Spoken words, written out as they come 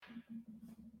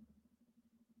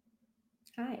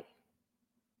Hi,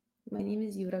 my name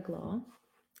is Yura Glaw.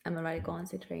 I'm a radical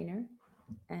onset trainer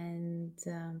and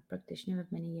practitioner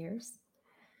of many years.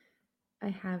 I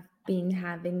have been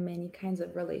having many kinds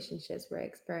of relationships where I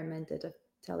experimented of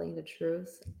telling the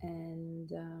truth,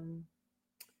 and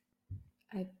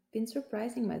I've been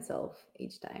surprising myself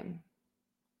each time.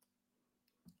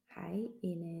 Hi,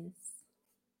 Ines.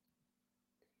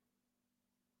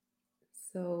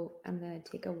 So I'm gonna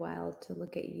take a while to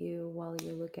look at you while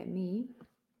you look at me.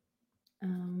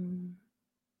 Um,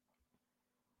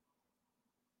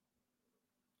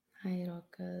 Hi,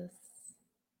 Rocas,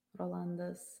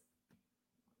 Rolandas.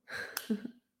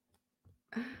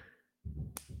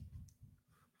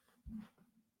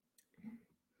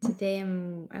 Today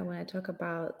I want to talk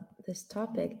about this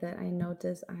topic that I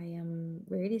notice I am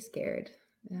really scared.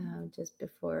 Just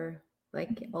before,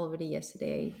 like already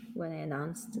yesterday, when I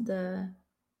announced the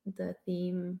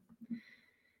theme,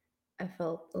 I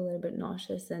felt a little bit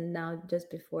nauseous, and now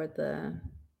just before the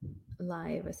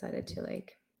live, I started to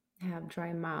like have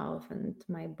dry mouth and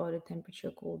my body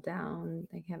temperature cooled down.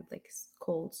 I have like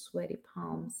cold, sweaty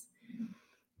palms,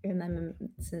 and I'm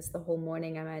since the whole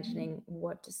morning imagining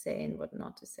what to say and what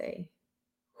not to say,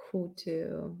 who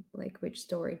to like, which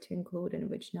story to include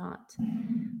and which not,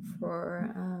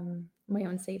 for my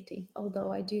own safety.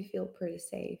 Although I do feel pretty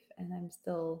safe, and I'm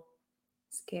still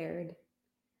scared.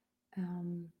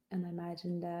 And I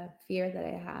imagine the fear that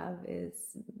I have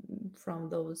is from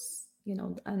those,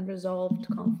 unresolved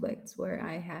conflicts where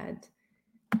I had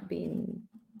been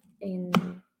in,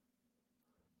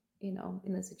 in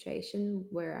a situation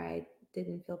where I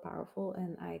didn't feel powerful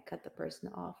and I cut the person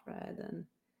off rather than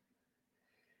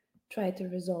try to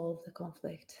resolve the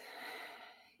conflict.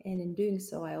 And in doing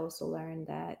so, I also learned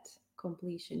that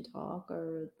completion talk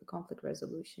or the conflict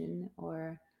resolution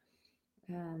or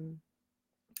um,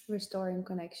 restoring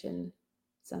connection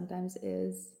sometimes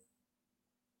is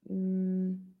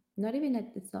mm, not even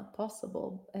that it's not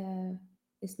possible.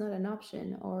 It's not an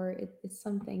option, or it's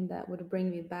something that would bring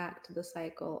me back to the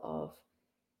cycle of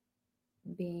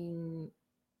being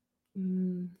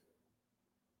mm,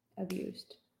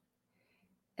 abused.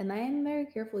 And I am very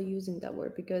careful using that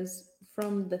word because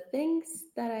from the things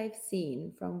that I've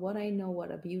seen, from what I know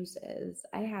what abuse is,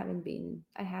 I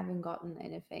haven't gotten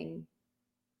anything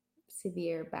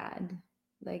severe bad.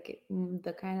 Like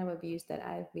the kind of abuse that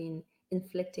I've been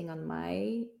inflicting on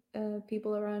my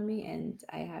people around me and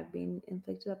I have been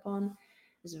inflicted upon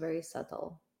is very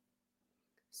subtle.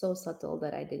 So subtle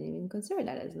that I didn't even consider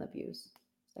that as an abuse.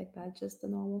 It's like that's just a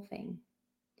normal thing.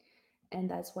 And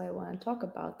that's why I want to talk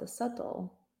about the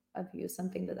subtle abuse,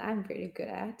 something that I'm pretty good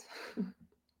at.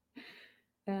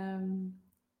 um,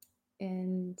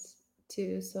 and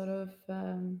to sort of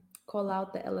call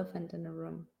out the elephant in the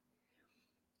room.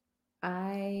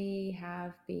 I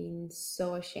have been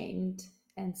so ashamed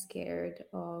and scared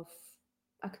of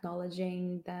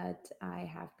acknowledging that I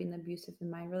have been abusive in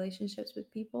my relationships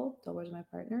with people towards my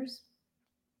partners.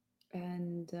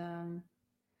 And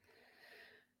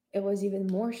it was even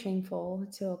more shameful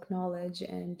to acknowledge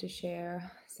and to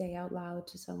share, say out loud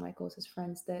to some of my closest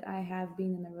friends that I have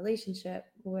been in a relationship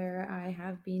where I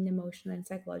have been emotionally and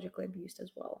psychologically abused as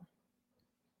well.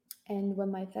 And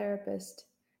when my therapist,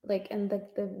 like, and the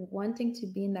wanting to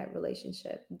be in that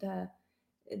relationship, the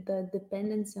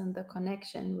dependency on the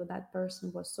connection with that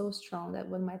person was so strong that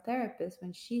when my therapist,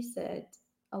 when she said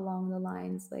along the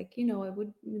lines like, it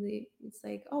would really, it's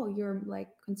like, oh, you're like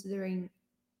considering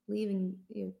leaving,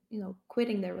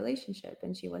 quitting their relationship,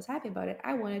 and she was happy about it.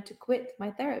 I wanted to quit my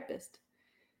therapist.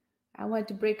 I wanted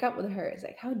to break up with her. It's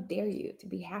like, how dare you to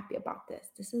be happy about this?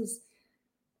 This is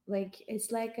like,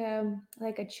 it's like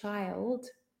a child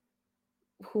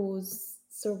whose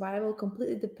survival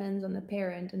completely depends on the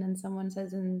parent, and then someone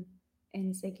says, and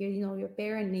it's like, your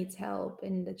parent needs help,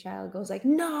 and the child goes like,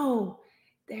 no,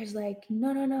 there's like,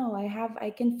 no, no, no, I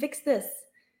can fix this.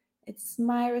 It's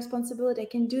my responsibility. I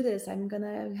can do this. I'm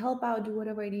gonna help out, do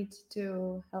whatever I need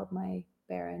to help my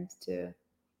parent to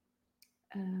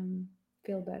um,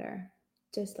 feel better.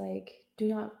 Just like, do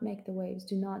not make the waves,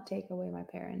 do not take away my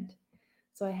parent.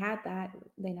 So I had that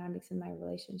dynamics in my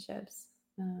relationships.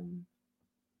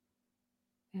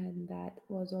 And that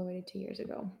was already 2 years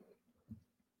ago.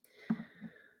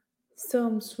 So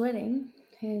I'm sweating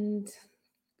and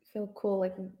feel cool.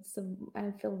 Like,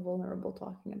 I feel vulnerable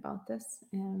talking about this,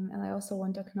 and I also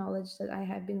want to acknowledge that I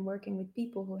have been working with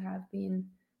people who have been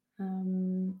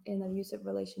in abusive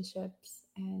relationships,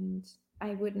 and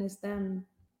I witnessed them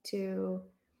to,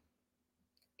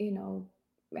 you know,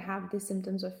 have these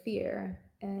symptoms of fear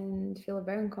and feel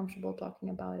very uncomfortable talking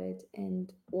about it,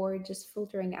 and or just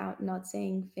filtering out, not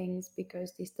saying things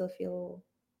because they still feel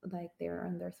like they're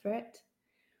under threat,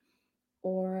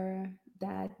 or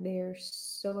that they're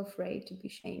so afraid to be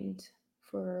shamed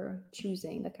for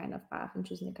choosing the kind of path and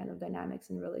choosing the kind of dynamics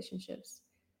in relationships.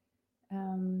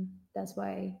 That's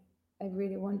why I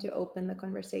really want to open the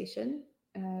conversation.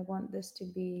 I want this to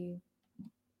be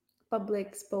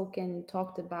public, spoken,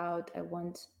 talked about. I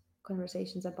want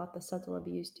conversations about the subtle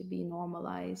abuse to be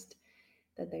normalized,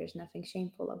 that there's nothing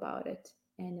shameful about it.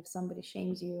 And if somebody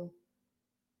shames you,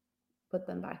 put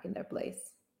them back in their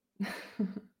place.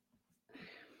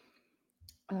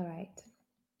 All right.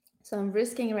 So I'm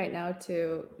risking right now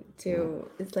to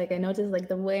it's like I noticed like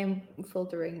the way I'm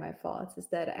filtering my thoughts is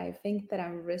that I think that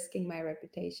I'm risking my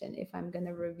reputation if I'm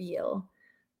gonna reveal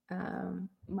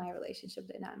my relationship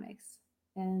dynamics.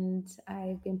 And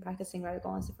I've been practicing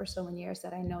radical honesty for so many years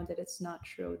that I know that it's not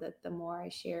true, that the more I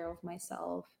share of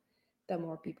myself, the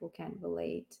more people can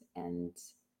relate. And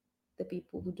the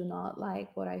people who do not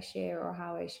like what I share or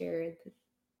how I share it,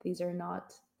 these are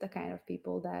not the kind of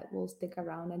people that will stick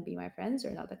around and be my friends,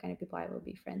 or not the kind of people I will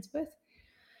be friends with.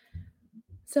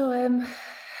 So I'm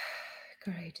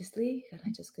courageously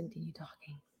gonna just continue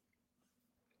talking.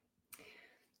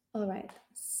 All right.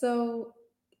 So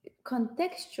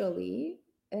contextually,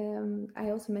 I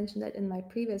also mentioned that in my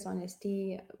previous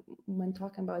honesty, when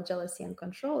talking about jealousy and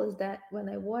control, is that when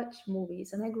I watch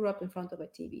movies, and I grew up in front of a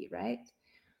TV, right?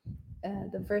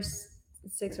 The first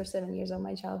 6 or 7 years of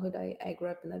my childhood, I grew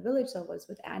up in a village, so I was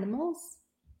with animals,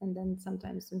 and then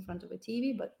sometimes in front of a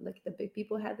TV, but like the big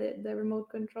people had the remote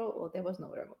control. Well, there was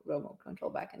no remote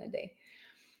control back in the day.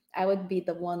 I would be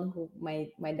the one who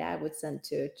my dad would send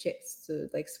to chicks to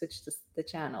like switch the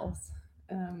channels.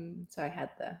 So I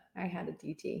had a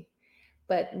duty.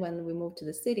 But when we moved to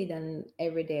the city, then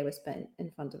every day was spent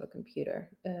in front of a computer,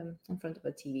 in front of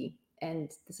a TV. And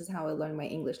this is how I learned my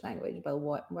English language by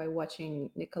watching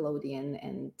Nickelodeon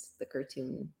and the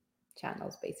cartoon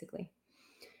channels, basically.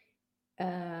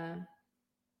 Uh,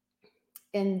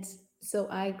 and so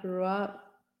I grew up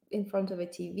in front of a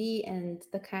TV, and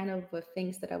the kind of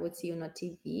things that I would see on a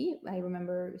TV. I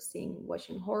remember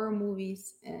watching horror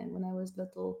movies, and when I was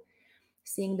little,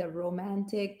 seeing the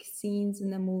romantic scenes in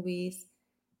the movies.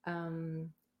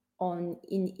 Um, on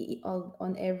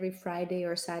every Friday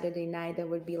or Saturday night, there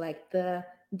would be like the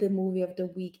movie of the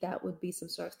week that would be some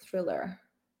sort of thriller.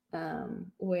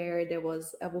 Where there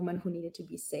was a woman who needed to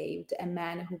be saved, a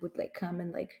man who would like come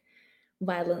and like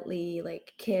violently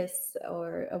like kiss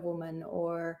or a woman,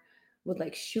 or would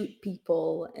like shoot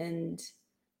people, and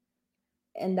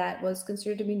that was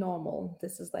considered to be normal.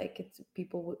 This is like it's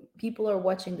people are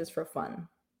watching this for fun.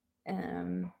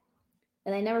 um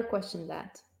and I never questioned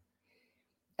that.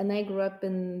 And I grew up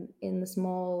in a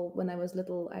small when I was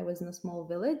little, I was in a small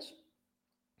village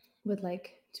with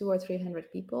like 2 or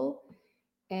 300 people,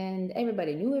 and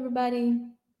everybody knew everybody.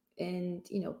 And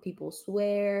people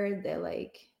swear, they're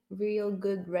like real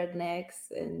good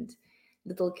rednecks, and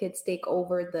little kids take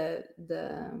over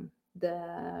the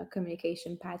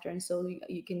communication pattern. So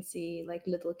you can see like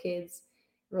little kids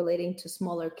relating to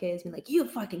smaller kids, and like, you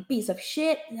fucking piece of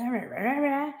shit,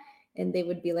 and they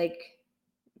would be like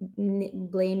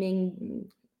blaming,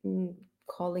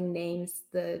 calling names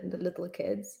the little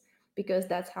kids, because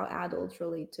that's how adults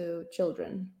relate to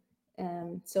children.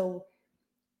 So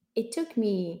it took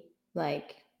me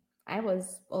like I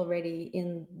was already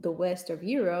in the west of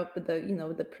Europe,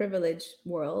 the privileged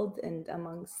world, and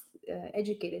amongst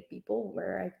educated people,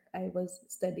 where I was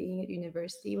studying at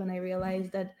university, when I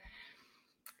realized that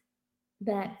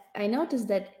I noticed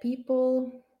that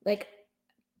people like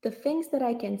the things that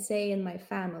I can say in my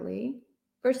family.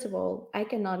 First of all, I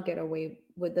cannot get away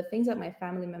with the things that my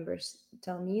family members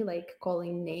tell me, like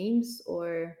calling names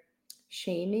or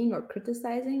shaming or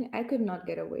criticizing. I could not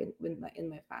get away with in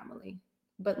my family,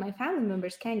 but my family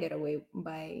members can get away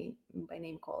by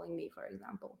name calling me, for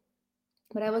example.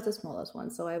 But I was the smallest one,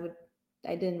 so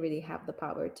I didn't really have the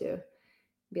power to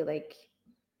be like,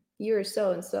 you're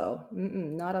so and so.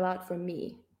 Not allowed for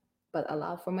me, but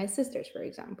allowed for my sisters, for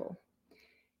example.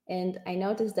 And I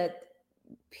noticed that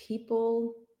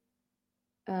people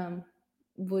um,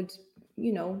 would,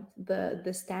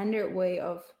 the standard way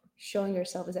of showing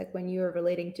yourself is like when you're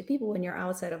relating to people, when you're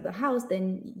outside of the house,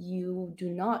 then you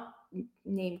do not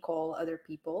name call other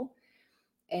people,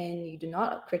 and you do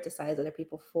not criticize other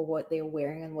people for what they're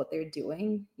wearing and what they're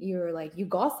doing. You're like, you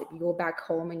gossip, you go back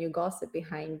home and you gossip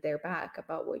behind their back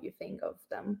about what you think of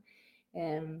them.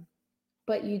 um,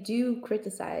 but you do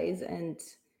criticize and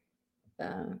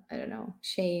I don't know,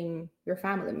 shame your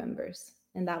family members.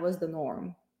 And that was the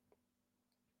norm.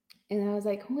 And I was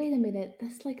like, wait a minute,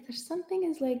 that's like, there's something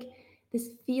is like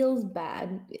this feels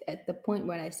bad at the point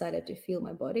when I started to feel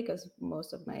my body, because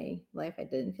most of my life I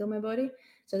didn't feel my body.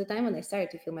 So the time when I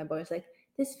started to feel my body, it's like,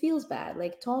 this feels bad.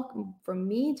 Like, talk for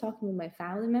me, talking with my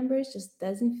family members just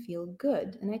doesn't feel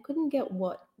good. And I couldn't get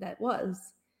what that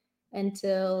was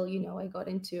until, I got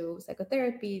into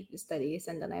psychotherapy studies.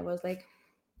 And then I was like,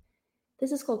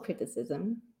 this is called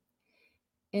criticism.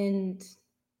 And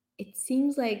it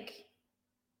seems like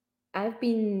I've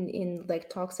been in like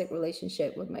toxic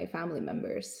relationship with my family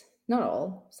members. Not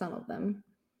all, some of them.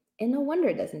 And no wonder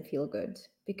it doesn't feel good,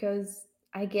 because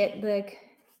I get like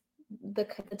the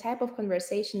type of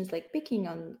conversations like picking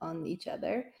on each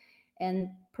other and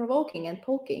provoking and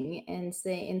poking and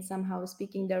say and somehow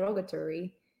speaking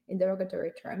derogatory in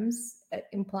derogatory terms,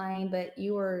 implying that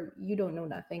you don't know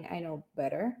nothing, I know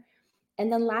better,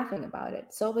 and then laughing about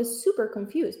it. So I was super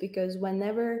confused, because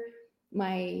whenever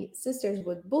my sisters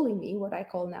would bully me, what I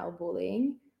call now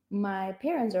bullying, my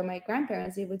parents or my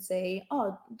grandparents, they would say,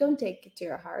 "Oh, don't take it to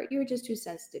your heart. You're just too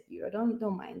sensitive. You don't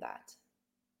mind that."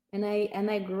 And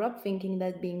I grew up thinking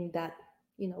that being that,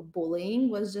 bullying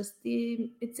was just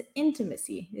it's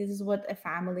intimacy. This is what a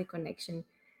family connection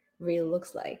really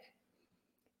looks like.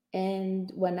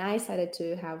 And when I started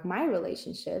to have my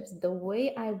relationships, the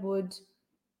way I would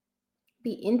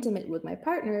be intimate with my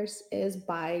partners is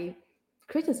by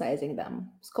criticizing them,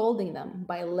 scolding them,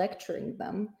 by lecturing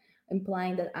them,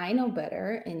 implying that I know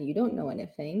better and you don't know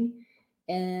anything,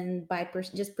 and by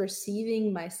just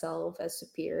perceiving myself as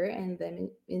superior and them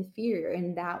inferior.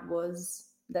 And that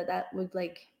would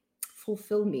like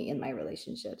fulfill me in my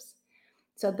relationships.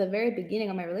 So at the very beginning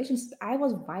of my relationship, I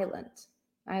was violent.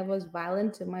 I was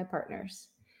violent to my partners.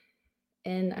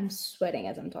 And I'm sweating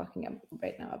as I'm talking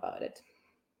right now about it.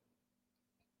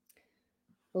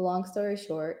 Long story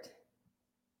short,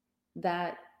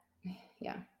 that,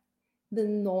 yeah, the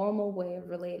normal way of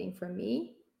relating for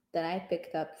me that I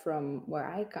picked up from where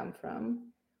I come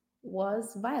from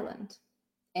was violent.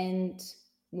 And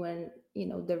when,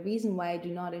 the reason why I do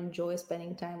not enjoy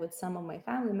spending time with some of my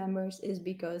family members is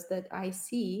because that I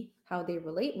see how they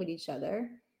relate with each other,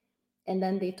 and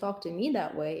then they talk to me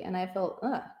that way, and I felt,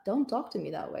 don't talk to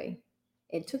me that way.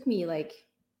 It took me like,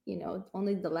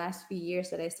 only the last few years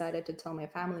that I started to tell my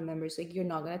family members, like, you're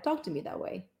not going to talk to me that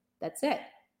way. That's it.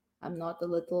 I'm not the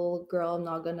little girl. I'm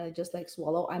not going to just like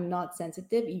swallow. I'm not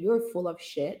sensitive. You're full of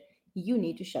shit. You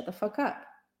need to shut the fuck up.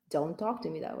 Don't talk to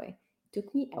me that way. It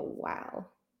took me a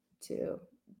while to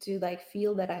like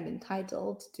feel that I'm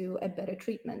entitled to a better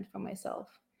treatment for myself.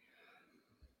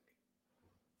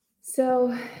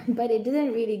 So, but it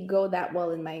didn't really go that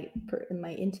well in my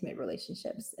intimate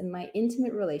relationships. In my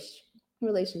intimate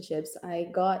relationships, I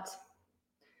got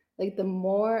like, the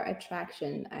more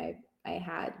attraction I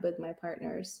had with my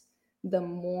partners, the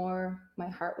more my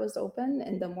heart was open,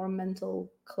 and the more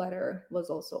mental clutter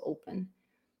was also open.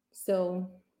 So,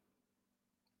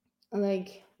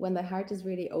 like, when the heart is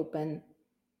really open,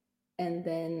 and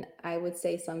then I would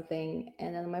say something,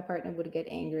 and then my partner would get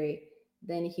angry,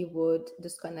 then he would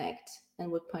disconnect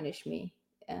and would punish me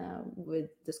with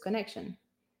disconnection.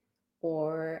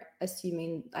 Or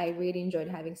assuming I really enjoyed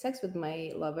having sex with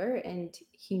my lover and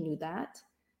he knew that.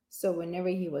 So whenever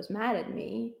he was mad at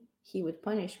me, he would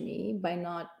punish me by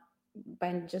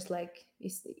just like,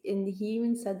 and he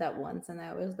even said that once, and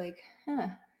I was like, huh,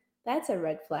 that's a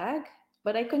red flag.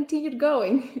 But I continued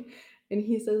going. And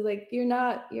he says like, you're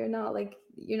not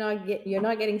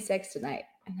getting sex tonight.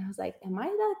 And I was like, am I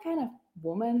that kind of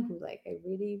woman who like, I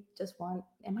really just want,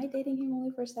 am I dating him only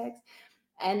for sex?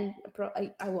 And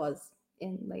I was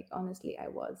in, like, honestly, I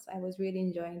was really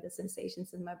enjoying the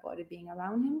sensations in my body being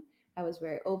around him. I was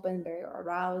very open, very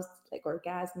aroused, like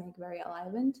orgasmic, very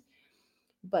alivened.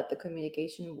 But the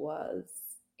communication was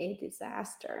a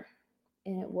disaster.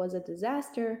 And it was a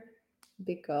disaster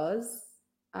because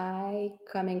I,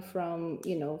 coming from,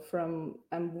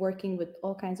 I'm working with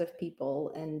all kinds of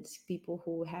people, and people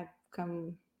who have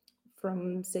come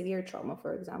from severe trauma,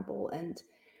 for example. And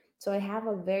so I have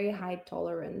a very high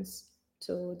tolerance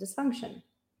to dysfunction,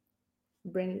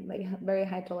 bring like very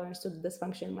high tolerance to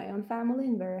dysfunction in my own family,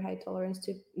 and very high tolerance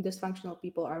to dysfunctional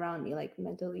people around me, like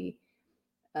mentally,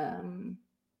 um,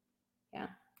 yeah,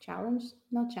 challenged,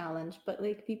 not challenged, but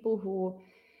like people who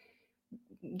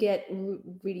get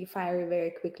really fiery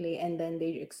very quickly, and then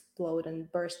they explode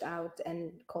and burst out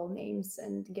and call names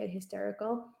and get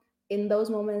hysterical. In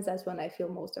those moments, that's when I feel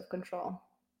most of control.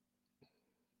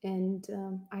 And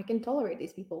I can tolerate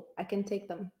these people, I can take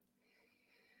them.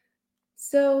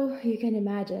 So you can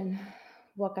imagine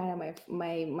what kind of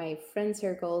my friend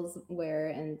circles were.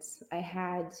 And I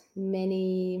had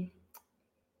many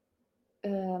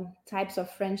types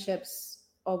of friendships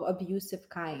of abusive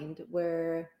kind,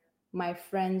 where my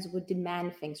friends would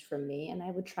demand things from me and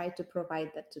I would try to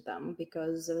provide that to them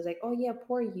because I was like, oh yeah,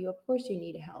 poor you, of course you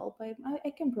need help. I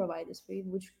can provide this for you,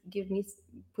 which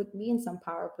put me in some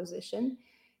power position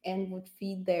and would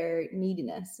feed their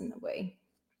neediness in a way.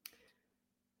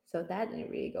 So that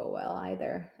didn't really go well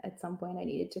either. At some point, I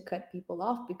needed to cut people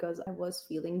off because I was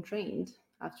feeling drained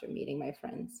after meeting my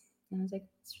friends. And I was like,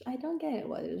 I don't get it.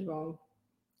 What is wrong?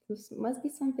 This must be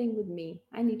something with me.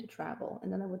 I need to travel.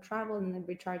 And then I would travel and then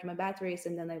recharge my batteries.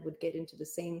 And then I would get into the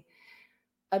same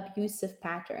abusive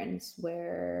patterns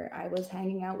where I was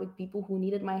hanging out with people who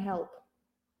needed my help.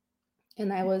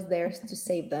 And I was there to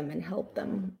save them and help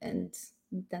them. And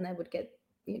then I would get,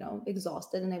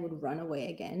 exhausted and I would run away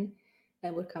again.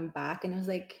 I would come back and I was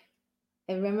like,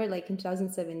 I remember like in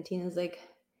 2017, I was like,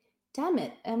 damn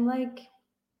it. I'm like,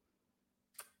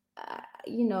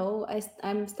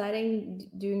 I'm starting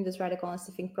doing this radical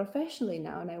honesty thing professionally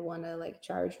now, and I want to like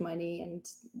charge money and,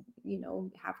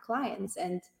 have clients.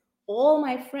 And all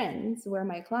my friends were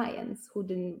my clients who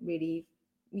didn't really,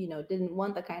 didn't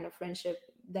want the kind of friendship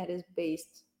that is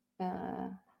uh,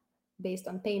 based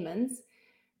on payments.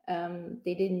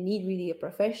 They didn't need really a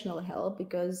professional help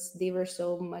because they were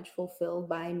so much fulfilled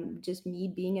by just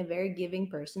me being a very giving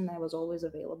person. I was always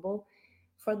available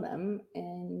for them,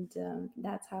 and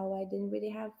that's how I didn't really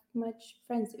have much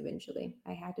friends. Eventually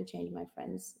I had to change my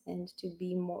friends and to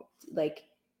be more like,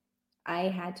 I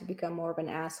had to become more of an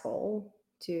asshole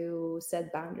to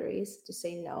set boundaries, to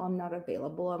say no, I'm not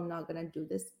available, I'm not going to do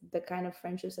this. The kind of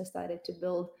friendships I started to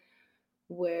build,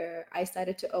 where I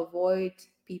started to avoid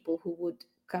people who would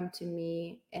come to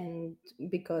me and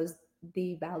because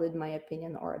they valued my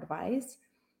opinion or advice.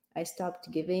 I stopped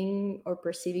giving or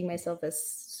perceiving myself as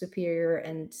superior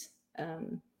and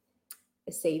um,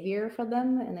 a savior for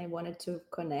them, and I wanted to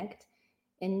connect.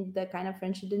 And the kind of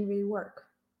friendship didn't really work,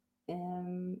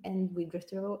 and we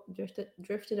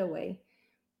drifted away.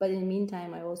 But in the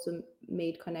meantime, I also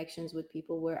made connections with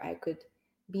people where I could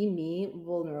be me,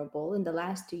 vulnerable. In the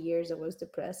last 2 years, I was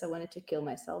depressed. I wanted to kill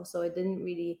myself. So I didn't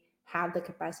really have the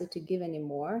capacity to give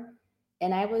anymore.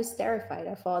 And I was terrified.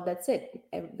 I thought, that's it.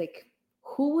 Like,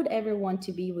 who would ever want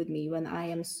to be with me when I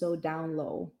am so down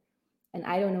low? And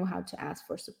I don't know how to ask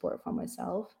for support for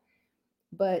myself.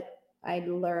 But I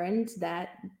learned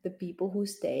that the people who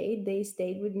stayed, they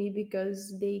stayed with me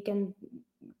because they can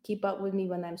keep up with me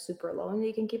when I'm super low and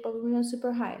they can keep up with me when I'm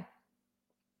super high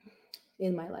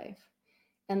in my life.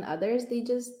 And others, they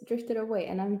just drifted away.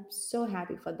 And I'm so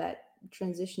happy for that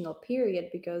transitional period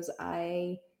because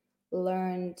I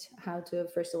learned how to,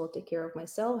 first of all, take care of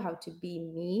myself, how to be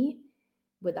me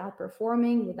without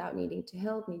performing, without needing to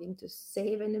help, needing to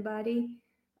save anybody.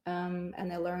 And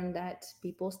I learned that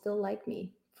people still like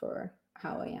me for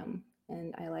how I am.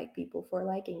 And I like people for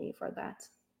liking me for that.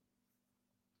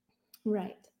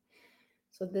 Right.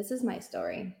 So this is my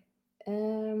story.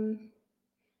 Um,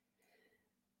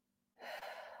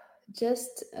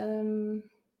 just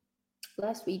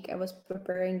last week, I was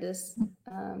preparing this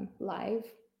live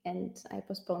and I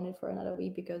postponed it for another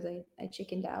week because I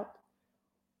chickened out.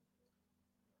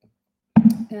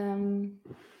 Um,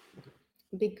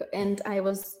 and I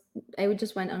would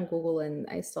just went on Google and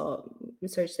I saw,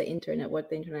 searched the internet, what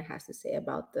the internet has to say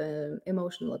about the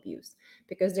emotional abuse.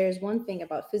 Because there's one thing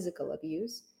about physical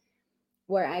abuse.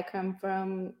 Where I come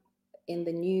from, in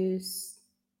the news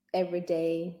every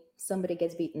day, somebody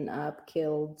gets beaten up,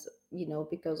 killed,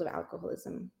 because of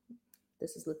alcoholism.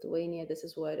 This is Lithuania. This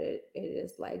is what it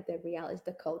is like. The reality,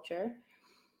 the culture,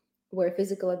 where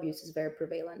physical abuse is very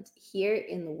prevalent. Here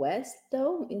in the West,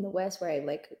 though, in the West, where I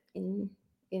like in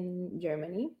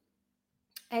Germany,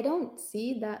 I don't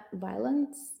see that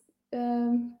violence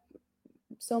um,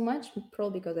 so much.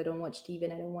 Probably because I don't watch TV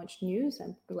and I don't watch news.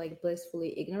 I'm like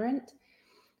blissfully ignorant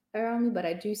around me, but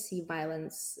I do see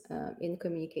violence in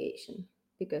communication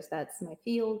because that's my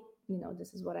field.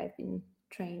 This is what I've been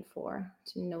trained for,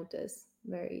 to notice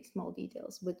very small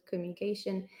details. With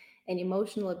communication and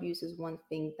emotional abuse is one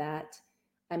thing that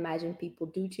I imagine people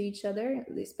do to each other,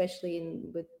 especially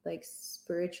with like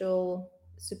spiritual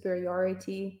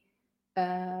superiority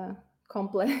uh,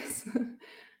 complex.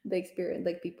 The experience,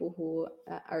 like people who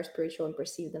are spiritual and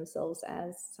perceive themselves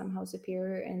as somehow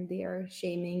superior, and they are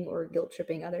shaming or guilt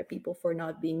tripping other people for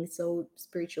not being so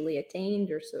spiritually attained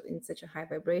or so in such a high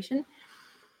vibration.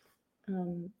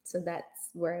 So that's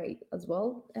where I, as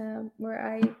well, where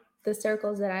I, the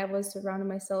circles that I was surrounding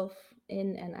myself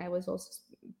in, and I was also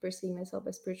perceiving myself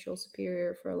as spiritual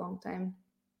superior for a long time.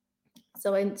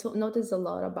 So I noticed a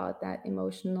lot about that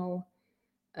emotional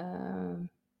um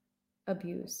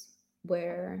abuse,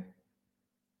 where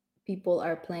people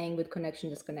are playing with connection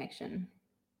disconnection.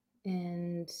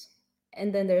 and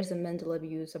then there's the mental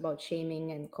abuse about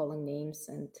shaming and calling names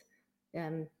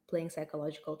and playing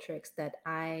psychological tricks that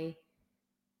I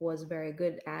was very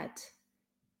good at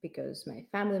because my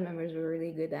family members were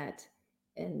really good at,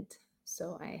 and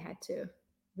so I had to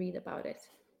read about it.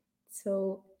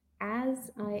 So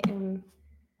as I'm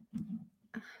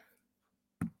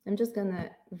just gonna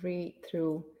read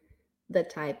through the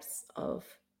types of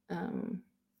um,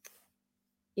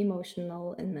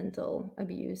 emotional and mental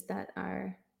abuse that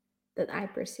I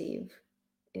perceive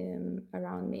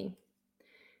around me.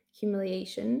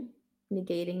 Humiliation,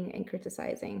 negating, and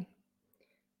criticizing.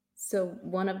 So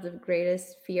one of the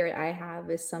greatest fear I have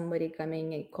is somebody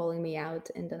coming and calling me out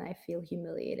and then I feel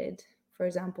humiliated. For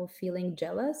example, feeling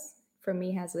jealous for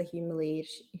me has a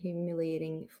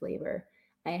humiliating flavor.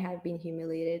 I have been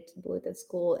humiliated both at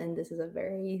school, and this is a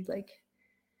very like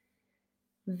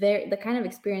very the kind of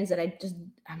experience that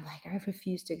I'm like, I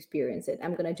refuse to experience it.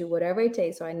 I'm gonna do whatever it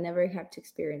takes so I never have to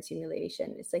experience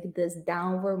humiliation. It's like this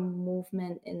downward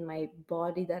movement in my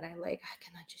body that I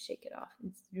cannot just shake it off.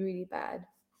 It's really bad.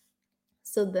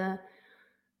 So the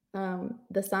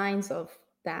signs of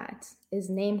that is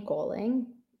name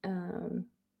calling. Um,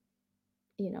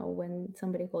 when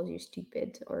somebody calls you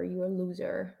stupid or you're a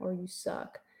loser or you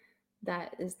suck,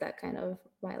 that is that kind of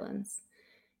violence.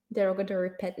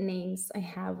 Derogatory pet names. I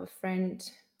have a friend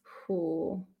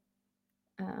who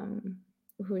um,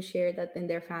 who shared that in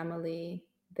their family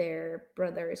their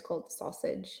brother is called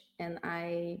sausage, and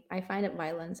I find it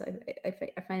violence.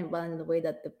 I find it violent in the way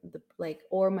that the like,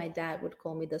 or my dad would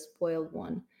call me the spoiled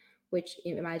one, which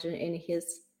imagine in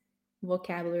his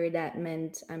vocabulary that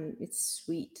meant it's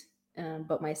sweet.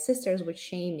 But my sisters would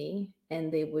shame me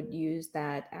and they would use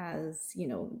that as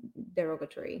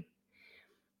derogatory.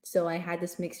 So I had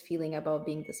this mixed feeling about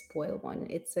being the spoiled one.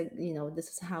 It's like, this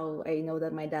is how I know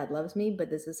that my dad loves me, but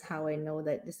this is how I know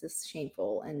that this is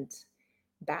shameful and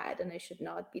bad and I should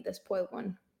not be the spoiled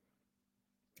one.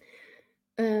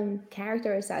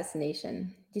 Character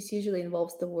assassination. This usually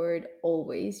involves the word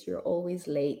always. You're always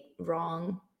late,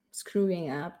 wrong, screwing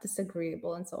up,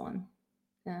 disagreeable, and so on.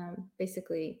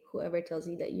 Basically, whoever tells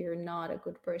you that you're not a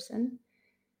good person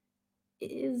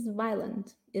is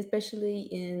violent, especially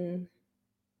in,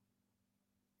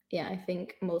 yeah, I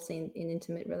think mostly in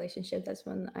intimate relationships. That's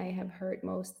when I have heard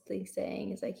mostly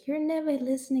saying is like, you're never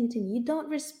listening to me. You don't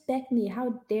respect me.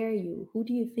 How dare you? Who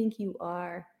do you think you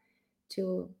are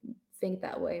to think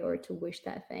that way or to wish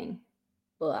that thing?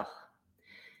 Ugh.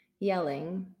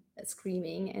 Yelling,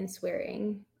 screaming, and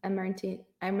swearing. I'm meant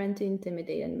to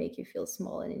intimidate and make you feel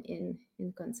small and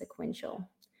inconsequential.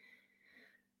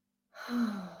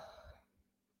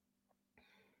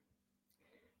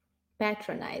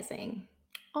 Patronizing.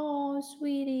 Oh,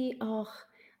 sweetie. Oh,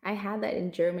 I had that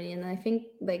in Germany. And I think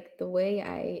like the way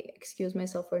I excuse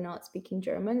myself for not speaking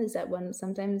German is that when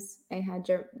sometimes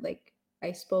like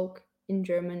I spoke in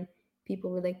German, people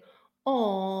were like,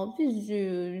 oh, wie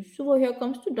süß, woher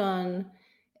kommst du dann?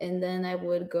 And then I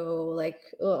would go like,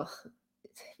 ugh.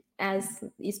 As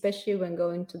especially when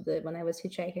I was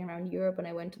hitchhiking around Europe and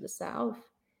I went to the south,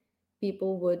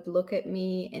 people would look at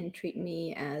me and treat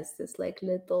me as this like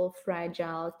little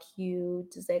fragile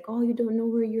cute, it's like, oh, you don't know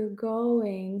where you're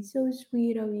going, so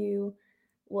sweet of you.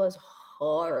 Was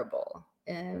horrible.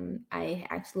 I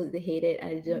absolutely hate it.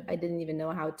 I didn't even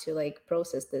know how to like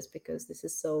process this because this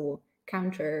is so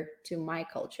counter to my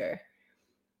culture.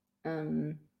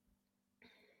 um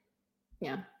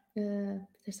yeah.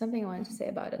 There's something I wanted to say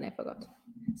about it and I forgot,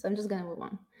 so I'm just gonna move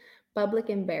on.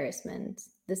 Public embarrassment.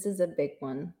 This is a big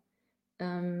one.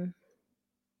 um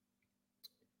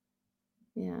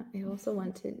Yeah, I also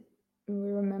want to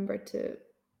remember to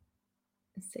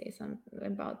say something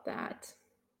about that.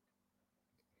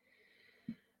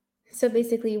 So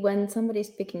basically, when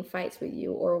somebody's picking fights with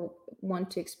you or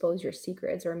want to expose your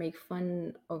secrets or make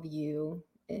fun of you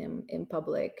in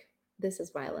public, this is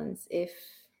violence. If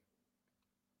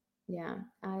Yeah,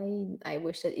 I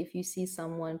wish that if you see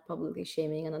someone publicly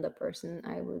shaming another person,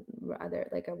 I would rather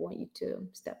like I want you to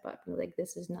step up and like,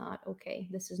 this is not okay.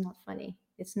 This is not funny.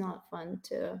 It's not fun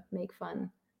to make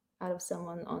fun out of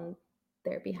someone on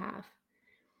their behalf.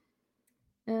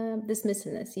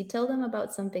 Dismissiveness. You tell them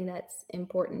about something that's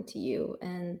important to you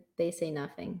and they say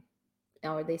nothing,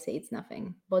 or they say it's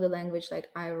nothing. Body language like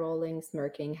eye rolling,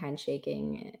 smirking,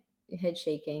 handshaking, head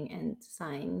shaking, and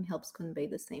sighing helps convey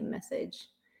the same message.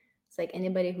 It's like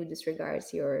anybody who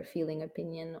disregards your feeling,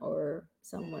 opinion, or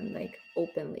someone like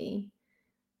openly,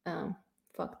 um,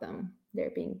 fuck them.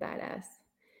 They're being badass.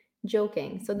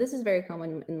 Joking. So this is very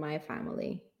common in my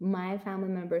family. My family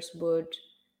members would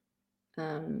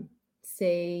um,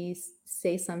 say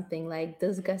something like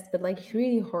disgust, but like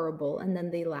really horrible, and then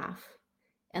they laugh.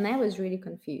 And I was really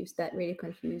confused. That really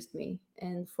confused me.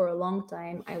 And for a long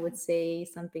time, I would say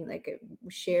something like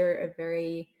share a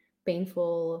very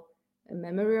painful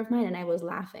memory of mine, and I was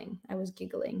laughing, I was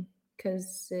giggling,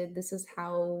 because this is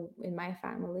how in my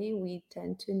family we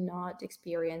tend to not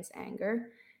experience anger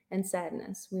and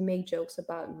sadness. We make jokes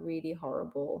about really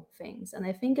horrible things, and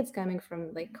I think it's coming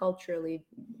from like culturally,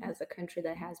 as a country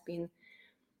that has been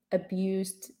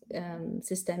abused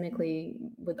systemically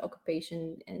with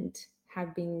occupation, and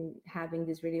have been having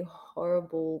these really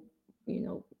horrible, you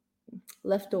know,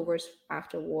 leftovers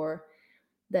after war,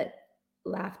 that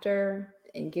laughter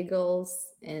and giggles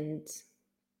and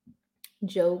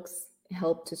jokes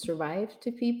help to survive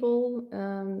to people,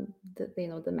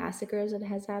 the massacres that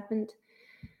has happened.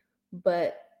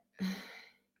 But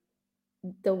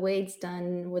the way it's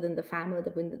done within the family,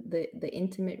 the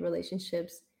intimate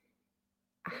relationships,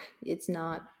 it's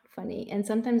not funny. And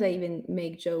sometimes I even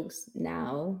make jokes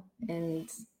now, and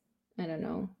I don't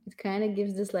know, it kind of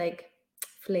gives this like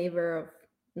flavor of,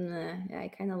 nah, I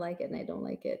kind of like it and I don't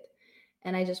like it.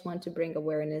 And I just want to bring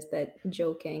awareness that the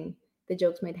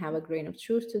jokes might have a grain of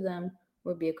truth to them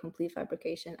or be a complete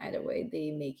fabrication. Either way,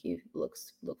 they make you look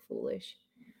foolish.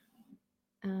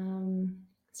 um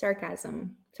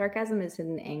sarcasm is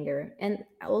hidden anger. And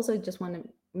I also just want to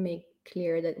make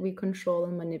clear that we control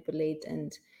and manipulate,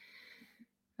 and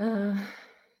uh,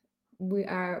 we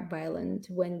are violent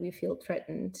when we feel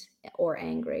threatened or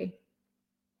angry,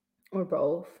 or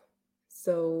both.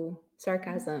 So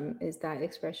sarcasm is that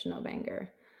expression of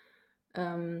anger,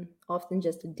 often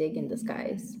just a dig in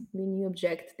disguise. When you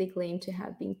object, they claim to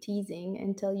have been teasing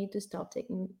and tell you to stop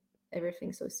taking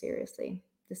everything so seriously.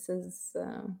 This is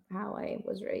how I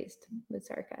was raised with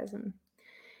sarcasm.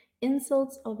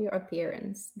 Insults of your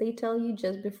appearance. They tell you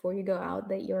just before you go out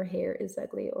that your hair is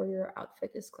ugly or your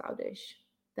outfit is cloudish.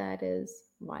 That is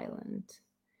violent.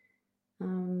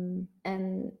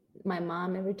 And my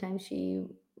mom, every time she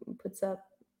puts up,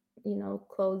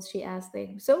 clothes, she asks,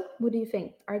 they, so what do you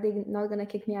think? Are they not going to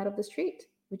kick me out of the street?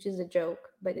 Which is a joke,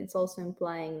 but it's also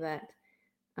implying that,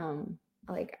 um,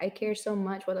 like, I care so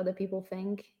much what other people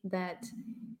think that,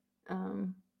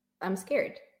 um, I'm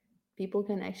scared. People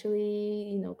can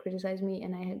actually, criticize me,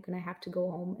 and I'm gonna have to go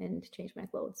home and change my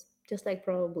clothes. Just like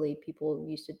probably people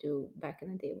used to do back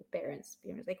in the day with parents.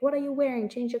 Parents like, "What are you wearing?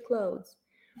 Change your clothes."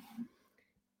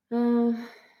 Uh,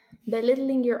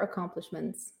 Belittling your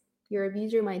accomplishments. Your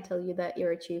abuser might tell you that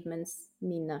your achievements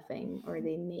mean nothing, or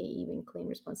they may even claim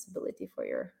responsibility for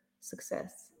your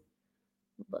success.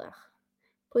 Blah.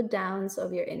 Put downs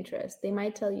of your interest. They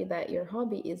might tell you that your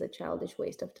hobby is a childish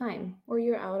waste of time, or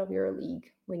you're out of your league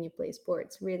when you play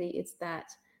sports. Really, it's that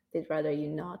they'd rather you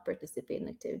not participate in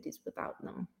activities without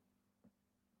them.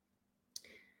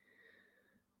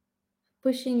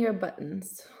 Pushing your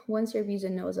buttons. Once your abuser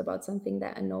knows about something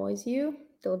that annoys you,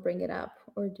 they'll bring it up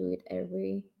or do it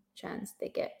every chance they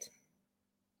get.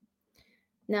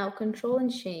 Now, control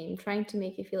and shame, trying to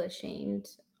make you feel ashamed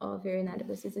of your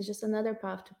inadequacies, is just another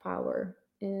path to power.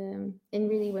 And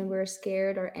really, when we're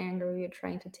scared or angry, we're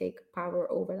trying to take power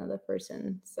over another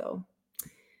person. So,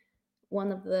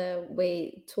 one of the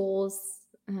way tools,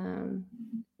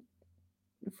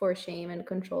 for shame and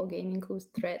control game includes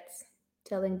threats,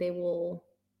 telling they will,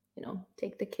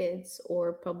 take the kids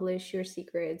or publish your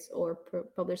secrets or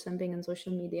publish something on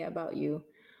social media about you,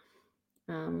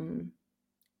 um,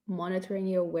 monitoring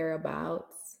your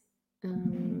whereabouts,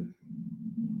 um,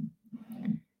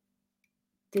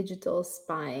 digital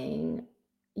spying,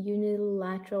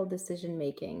 unilateral decision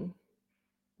making,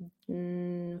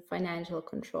 financial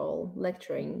control,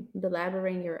 lecturing,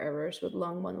 belaboring your errors with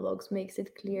long monologues makes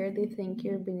it clear they think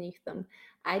you're beneath them.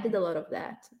 I did a lot of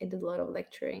that. I did a lot of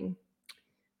lecturing.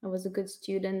 I was a good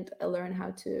student. I learned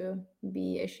how to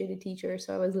be a shitty teacher,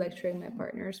 so I was lecturing my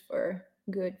partners for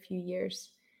a good few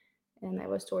years, and I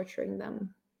was torturing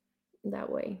them that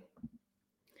way.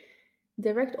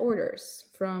 Direct orders,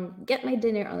 from get my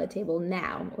dinner on the table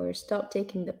now or stop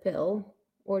taking the pill.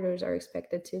 Orders are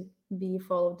expected to be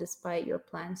followed despite your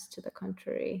plans to the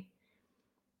contrary.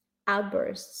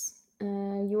 Outbursts.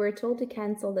 You were told to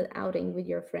cancel that outing with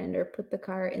your friend or put the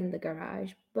car in the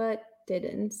garage, but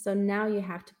didn't. So now you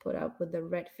have to put up with the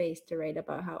red faced tirade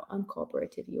about how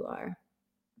uncooperative you are.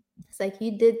 It's like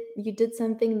you did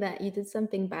something bad.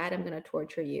 I'm gonna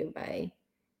torture you by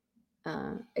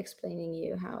explaining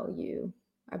you how you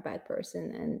are a bad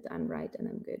person and I'm right and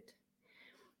I'm good.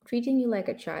 Treating you like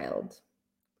a child.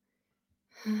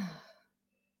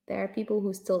 There are people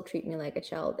who still treat me like a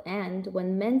child. And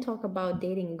when men talk about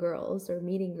dating girls or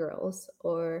meeting girls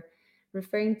or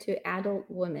referring to adult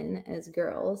women as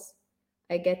girls,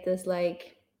 I get this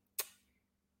like,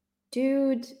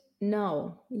 dude,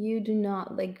 no, you do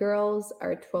not. Like, girls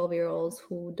are 12-year-olds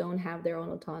who don't have their own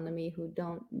autonomy, who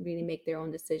don't really make their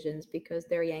own decisions because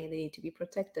they're young, they need to be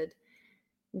protected.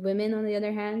 Women, on the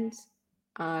other hand,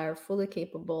 are fully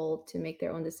capable to make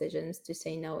their own decisions, to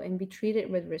say no, and be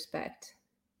treated with respect.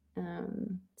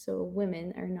 So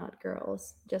women are not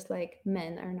girls, just like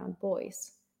men are not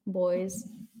boys. Boys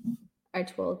are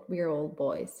 12-year-old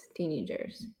boys,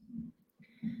 teenagers.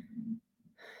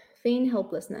 Feign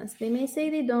helplessness. They may say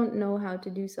they don't know how to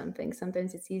do something.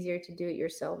 Sometimes it's easier to do it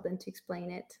yourself than to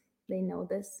explain it. They know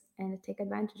this and take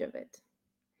advantage of it.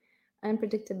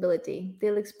 Unpredictability.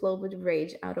 They'll explode with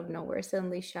rage out of nowhere,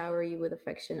 suddenly shower you with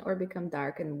affection, or become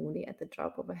dark and moody at the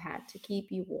drop of a hat to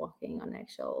keep you walking on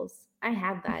eggshells. I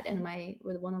had that, and my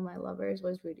with one of my lovers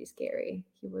was really scary.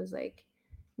 He was like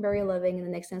very loving, and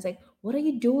the next thing it's like, "What are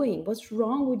you doing? What's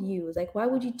wrong with you? It's like, why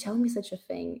would you tell me such a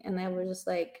thing?" And I was just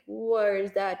like, "Where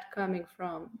is that coming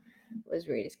from?" It was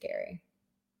really scary.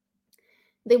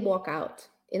 They walk out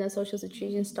in a social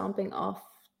situation, stomping off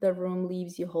the room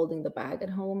leaves you holding the bag at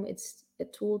home. It's a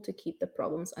tool to keep the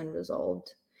problems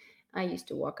unresolved. I used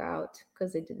to walk out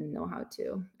because I didn't know how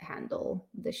to handle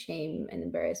the shame and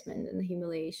embarrassment and the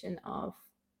humiliation of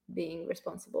being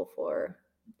responsible for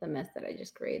the mess that I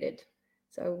just created.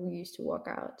 So we used to walk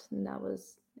out, and that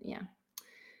was, yeah,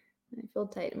 I feel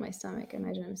tight in my stomach. I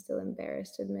imagine I'm still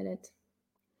embarrassed to admit it.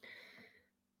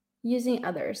 Using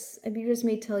others. Abusers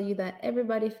may tell you that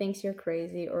everybody thinks you're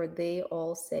crazy or they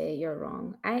all say you're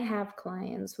wrong. I have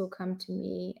clients who come to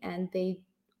me and they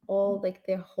all, like,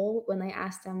 their whole, when I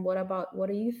ask them, what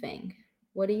do you think?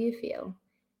 What do you feel?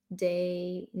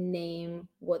 They name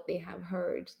what they have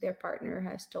heard their partner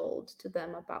has told to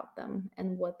them about them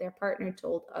and what their partner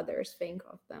told others think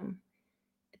of them.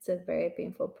 It's a very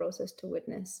painful process to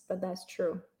witness, but that's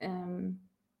true.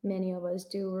 Many of us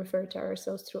do refer to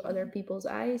ourselves through other people's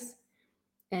eyes,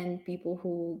 and people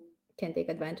who can take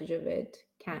advantage of it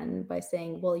can by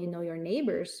saying, well, your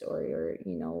neighbors or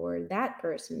or that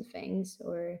person thinks,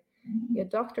 or your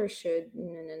doctor should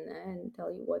and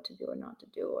tell you what to do or not to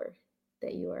do, or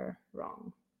that you are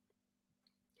wrong.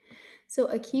 So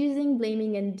accusing,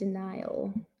 blaming, and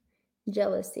denial.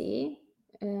 Jealousy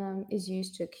is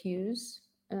used to accuse.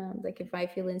 Like, if I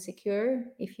feel insecure,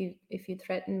 if you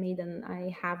threaten me, then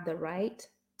I have the right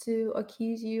to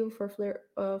accuse you for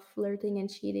flirting and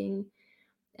cheating,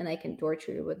 and I can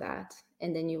torture you with that,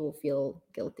 and then you will feel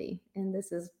guilty. And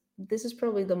this is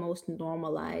probably the most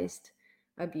normalized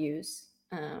abuse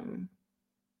in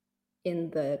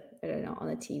the, I don't know, on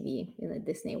the TV, in the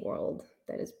Disney world,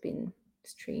 that has been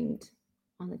streamed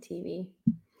on the TV.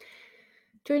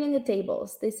 Turning the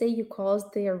tables. They say you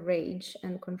caused their rage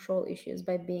and control issues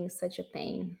by being such a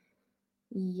pain.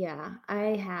 Yeah,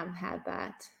 I have had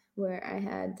that, where I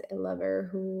had a lover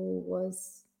who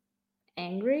was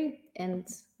angry, and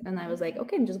I was like,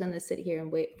 okay, I'm just gonna sit here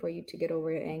and wait for you to get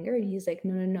over your anger. And he's like,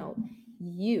 no, no, no,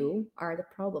 you are the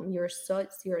problem. You're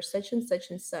such and such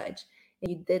and such,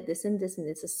 and you did this and this, and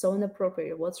this is so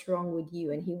inappropriate. What's wrong with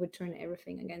you? And he would turn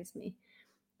everything against me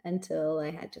until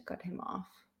I had to cut him off.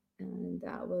 And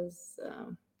that was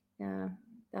yeah,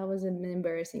 that was an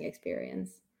embarrassing experience.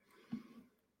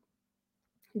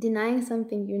 Denying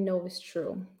something you know is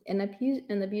true. An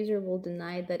abuser will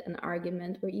deny that an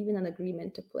argument or even an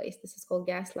agreement took place. This is called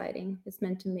gaslighting. It's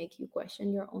meant to make you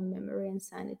question your own memory and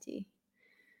sanity.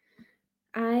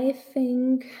 I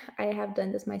think I have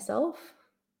done this myself,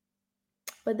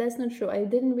 but that's not true. I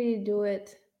didn't really do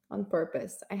it on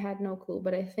purpose. I had no clue,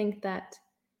 but I think that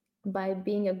by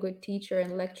being a good teacher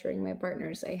and lecturing my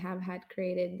partners, I have had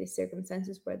created these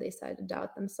circumstances where they started to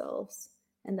doubt themselves.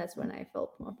 And that's when I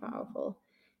felt more powerful.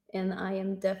 And I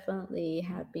am definitely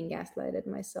have been gaslighted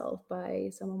myself by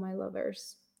some of my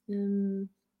lovers. Um,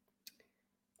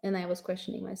 and I was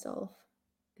questioning myself.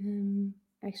 Um,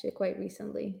 Actually, quite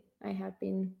recently, I have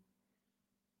been.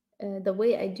 The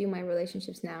way I do my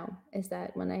relationships now is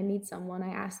that when I meet someone, I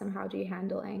ask them, how do you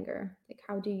handle anger? Like,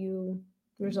 how do you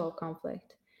resolve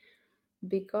conflict?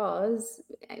 Because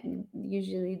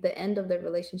usually the end of the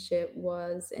relationship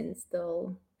was, and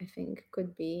still I think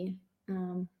could be,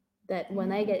 that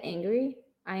when I get angry,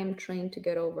 I am trained to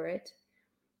get over it.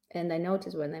 And I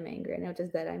notice when I'm angry, I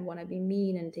notice that I want to be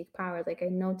mean and take power. Like, I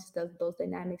notice those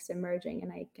dynamics emerging,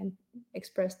 and I can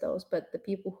express those. But the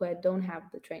people who I don't have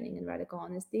the training in radical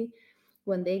honesty,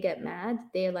 when they get mad,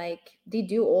 they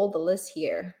do all the list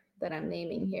here that I'm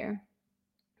naming here.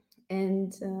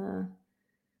 And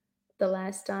the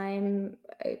last time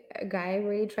a guy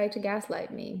really tried to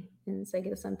gaslight me, And it's like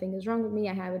if something is wrong with me,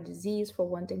 I have a disease for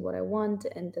wanting what I want,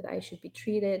 and that I should be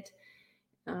treated.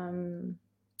 Um,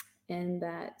 and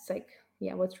that's like,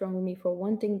 yeah, what's wrong with me for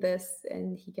wanting this?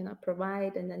 And he cannot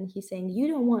provide. And then he's saying, you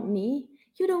don't want me.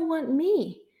 You don't want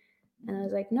me. And I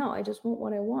was like, no, I just want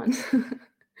what I want.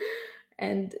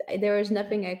 And there was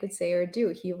nothing I could say or do.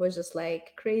 He was just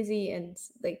like crazy and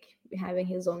like having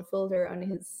his own filter on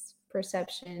his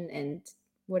perception, and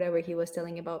whatever he was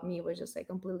telling about me was just like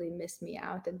completely missed me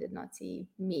out and did not see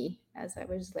me as I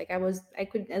was. Like I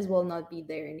could as well not be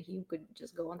there, and he could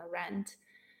just go on a rant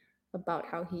about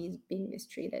how he's being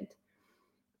mistreated.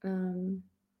 Um,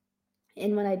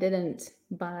 and when I didn't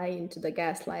buy into the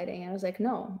gaslighting, I was like,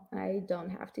 no, I don't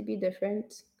have to be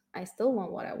different. I still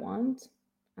want what I want.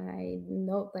 I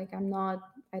know, like,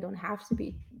 I don't have to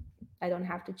be, I don't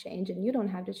have to change, and you don't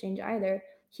have to change either.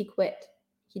 He quit.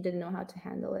 He didn't know how to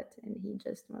handle it. And he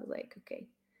just was like, okay.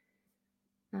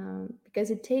 Because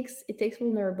it takes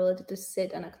vulnerability to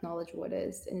sit and acknowledge what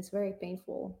is, and it's very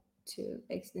painful to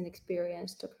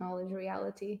experience to acknowledge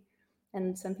reality.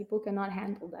 And some people cannot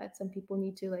handle that. Some people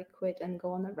need to like quit and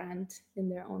go on a rant in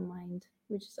their own mind,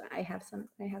 which is, I have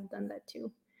done that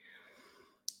too.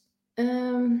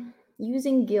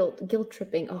 Using guilt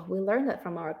tripping. Oh, we learned that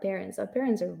from our parents. Our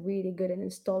parents are really good at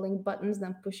installing buttons,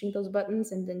 then pushing those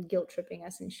buttons, and then guilt tripping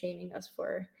us and shaming us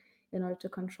for in order to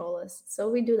control us. So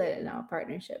we do that in our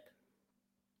partnership.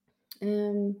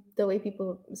 The way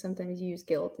people sometimes use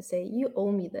guilt to say, you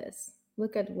owe me this.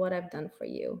 Look at what I've done for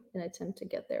you, in an attempt to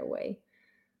get their way.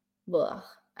 Ugh,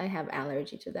 I have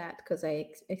allergy to that because I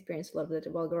experienced a lot of it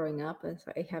while growing up. And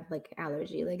so I have like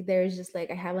allergy. Like there's just like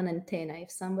I have an antenna.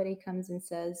 If somebody comes and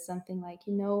says something like,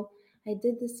 I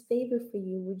did this favor for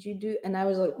you, would you do? And I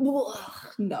was like,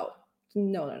 ugh, no,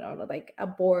 no, no, no, no. Like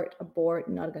abort,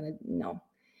 not gonna, no.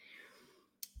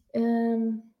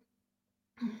 Um,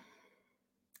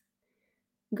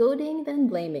 Goading, then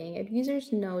blaming.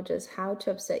 Abusers know just how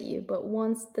to upset you, but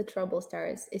once the trouble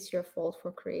starts, it's your fault for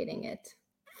creating it.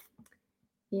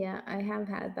 Yeah, I have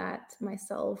had that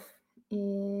myself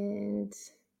and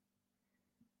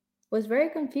was very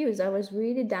confused. I was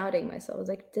really doubting myself. I was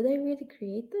like, did I really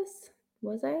create this?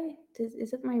 Was I?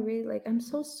 Is it my really, like, I'm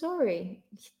so sorry.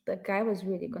 The guy was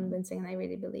really convincing and I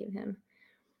really believed him.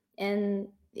 And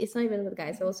it's not even with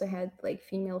guys. I also had like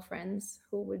female friends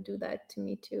who would do that to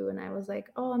me too. And I was like,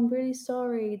 oh, I'm really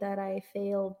sorry that I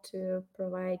failed to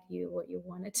provide you what you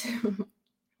wanted to.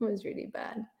 It was really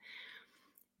bad.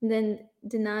 Then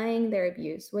denying their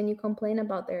abuse. When you complain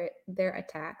about their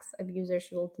attacks, abusers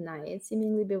will deny it,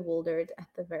 seemingly bewildered at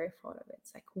the very thought of it.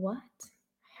 It's like, what?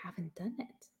 I haven't done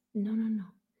it. No, no,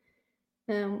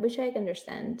 no. Which I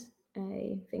understand.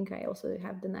 I think I also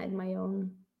have denied my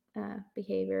own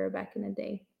behavior back in the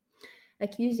day.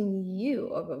 Accusing you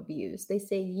of abuse. They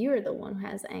say you're the one who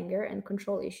has anger and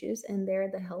control issues, and they're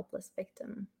the helpless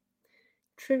victim.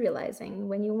 Trivializing.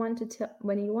 When you want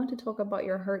to talk about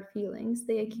your hurt feelings,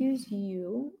 they accuse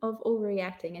you of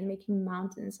overreacting and making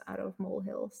mountains out of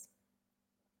molehills.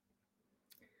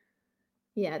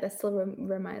 Yeah, that still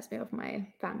reminds me of my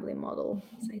family model.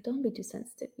 It's like, don't be too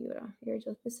sensitive, Yura.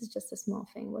 This is just a small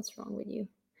thing. What's wrong with you?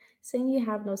 Saying you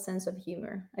have no sense of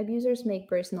humor. Abusers make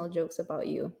personal jokes about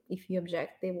you. If you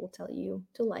object, they will tell you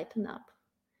to lighten up.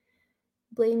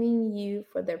 Blaming you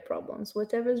for their problems.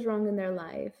 Whatever's wrong in their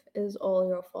life is all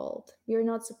your fault. You're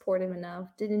not supportive enough,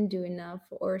 didn't do enough,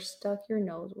 or stuck your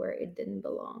nose where it didn't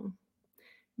belong.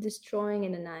 Destroying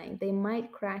and denying. They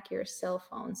might crack your cell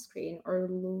phone screen or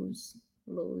lose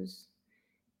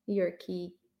your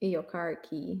car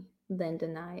key, then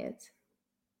deny it.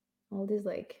 All these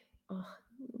like, oh,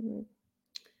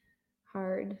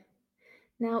 hard.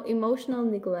 Now, emotional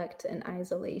neglect and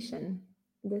isolation.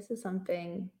 This is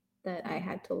something that I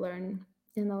had to learn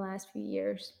in the last few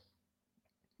years.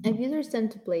 Abusers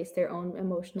tend to place their own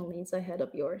emotional needs ahead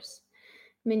of yours.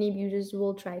 Many abusers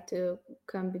will try to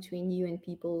come between you and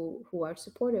people who are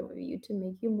supportive of you to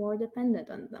make you more dependent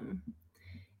on them.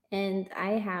 And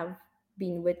I have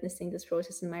been witnessing this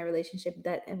process in my relationship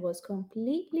that it was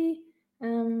completely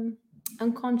um,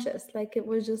 unconscious. Like it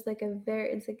was just like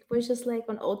it was just like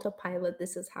on autopilot.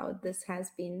 This is how this has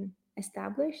been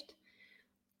established,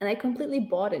 and I completely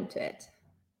bought into it.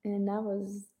 And that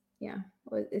was, yeah,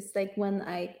 it's like when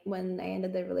I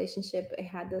ended the relationship, I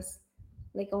had this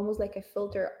like almost like a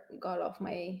filter got off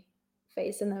my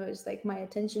face, and I was like my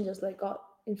attention just like got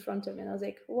in front of me, and I was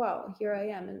like, wow, here I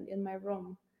am in my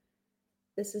room.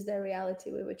 This is the reality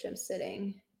with which I'm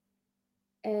sitting.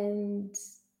 And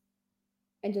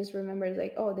I just remembered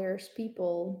like, oh, there's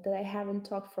people that I haven't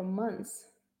talked for months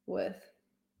with.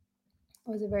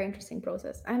 It was a very interesting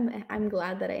process. I'm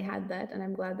glad that I had that, and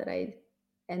I'm glad that I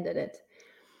ended it.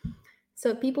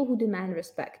 So people who demand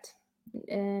respect.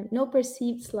 No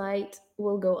perceived slight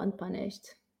will go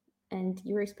unpunished, and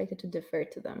you're expected to defer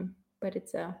to them, but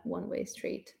it's a one-way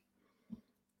street.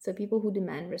 So people who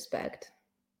demand respect,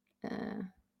 uh,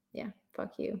 yeah,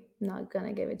 fuck you. Not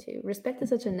gonna give it to you. Respect is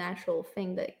such a natural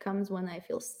thing that comes when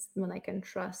when I can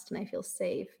trust and I feel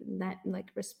safe. That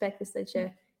like respect is such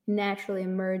a naturally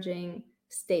emerging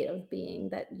state of being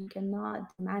that you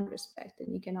cannot demand respect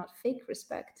and you cannot fake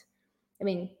respect. I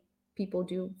mean, people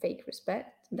do fake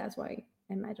respect. That's why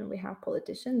I imagine we have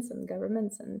politicians and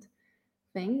governments and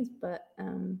things. But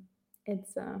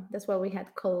it's that's why we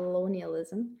had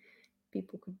colonialism.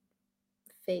 People could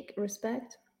fake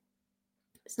respect.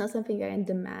 It's not something I can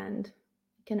demand.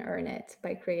 You can earn it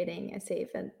by creating a safe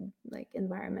and like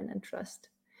environment and trust.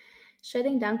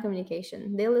 Shutting down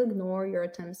communication. They'll ignore your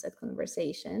attempts at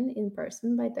conversation in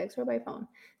person, by text, or by phone.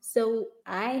 So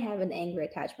I have an anger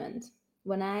attachment.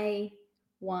 When I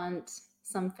want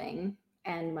something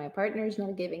and my partner is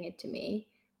not giving it to me,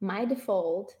 my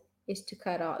default is to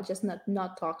cut off, just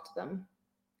not talk to them.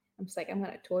 I'm just like, I'm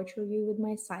gonna torture you with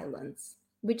my silence,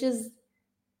 which is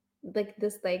like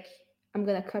this, like I'm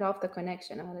gonna cut off the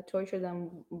connection. I'm gonna torture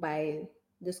them by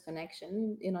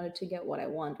disconnection in order to get what I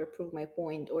want or prove my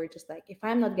point, or just like if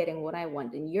I'm not getting what I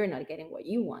want, then you're not getting what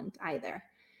you want either.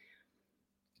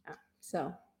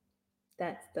 So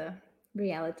that's the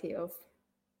reality of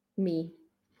me.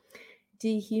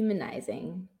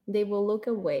 Dehumanizing. They will look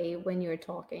away when you're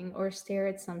talking or stare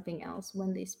at something else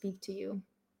when they speak to you.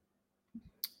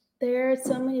 There are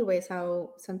so many ways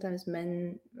how sometimes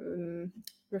men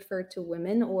refer to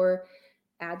women, or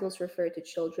adults refer to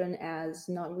children as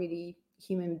not really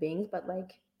human beings, but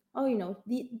like, oh,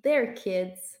 they're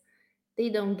kids, they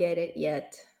don't get it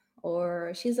yet,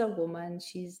 or she's a woman,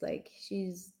 she's like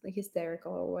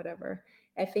hysterical or whatever.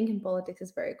 I think in politics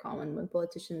it's very common when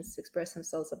politicians express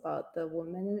themselves about the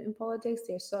women in politics.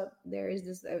 There is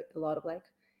this a lot of like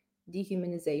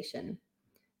dehumanization,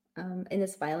 and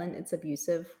it's violent, it's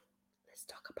abusive. Let's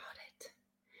talk about it.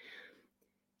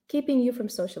 Keeping you from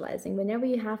socializing. Whenever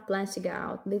you have plans to go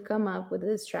out, they come up with a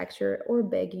distraction or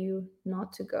beg you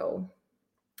not to go.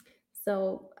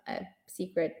 So, a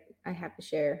secret I have to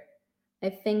share. I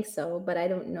think so, but I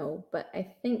don't know. But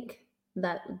I think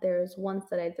that there's once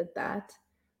that I did that.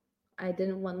 I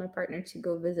didn't want my partner to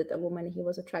go visit a woman he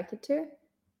was attracted to,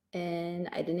 and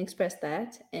I didn't express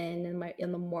that. And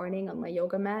in the morning on my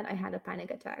yoga mat, I had a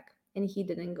panic attack, and he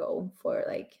didn't go for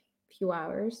like a few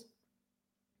hours,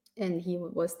 and he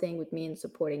was staying with me and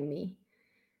supporting me.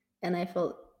 And I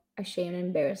felt ashamed and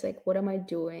embarrassed. Like, what am I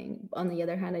doing? On the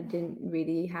other hand, I didn't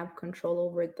really have control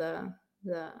over the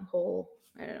whole,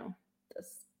 I don't know,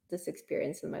 this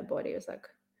experience in my body. It was like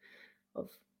of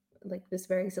like this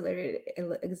very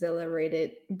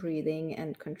exhilarated breathing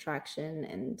and contraction.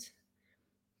 And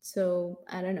so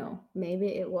I don't know, maybe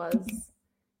it was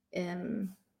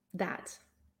um that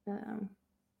um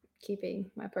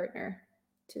keeping my partner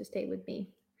to stay with me,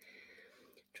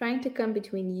 trying to come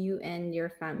between you and your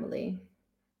family,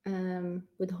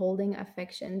 withholding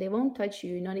affection. They won't touch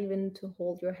you, not even to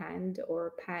hold your hand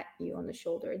or pat you on the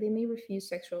shoulder. They may refuse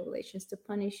sexual relations to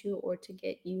punish you or to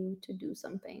get you to do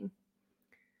something.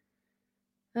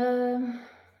 Um,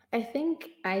 I think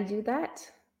I do that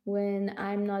when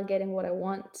I'm not getting what I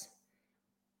want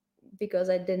because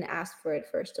I didn't ask for it,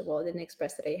 first of all. I didn't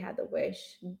express that I had the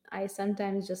wish. I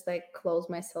sometimes just like close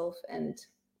myself and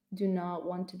do not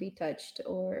want to be touched,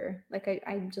 or like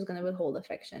I'm just gonna withhold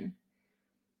affection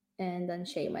and then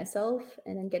shame myself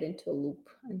and then get into a loop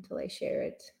until I share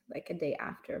it like a day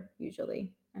after,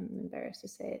 usually. I'm embarrassed to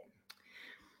say it.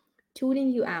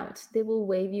 Tuning you out. They will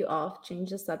wave you off, change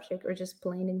the subject, or just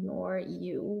plain ignore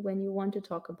you when you want to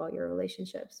talk about your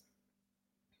relationships.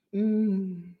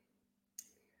 Mm,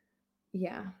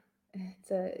 yeah.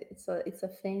 It's a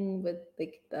thing with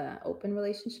like the open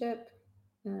relationship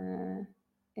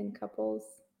in couples.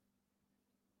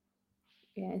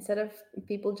 Yeah, instead of,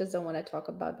 people just don't want to talk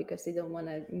about because they don't want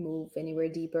to move anywhere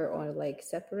deeper or like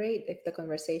separate. If the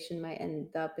conversation might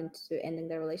end up into ending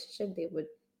their relationship, they would,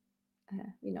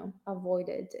 avoid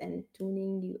it. And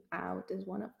tuning you out is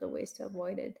one of the ways to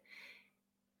avoid it.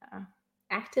 Uh,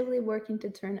 Actively working to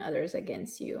turn others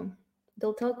against you.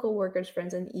 They'll tell coworkers,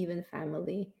 friends, and even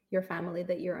your family,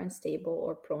 that you're unstable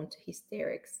or prone to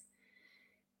hysterics.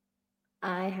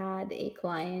 I had a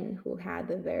client who had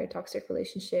a very toxic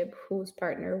relationship whose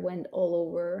partner went all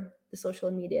over the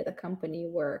social media, the company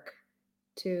work,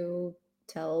 to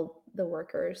tell the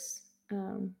workers,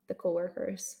 the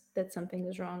coworkers, that something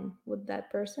is wrong with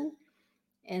that person.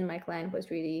 And my client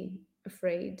was really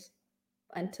afraid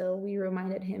until we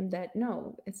reminded him that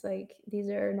no, it's like these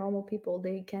are normal people.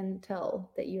 They can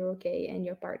tell that you're okay and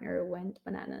your partner went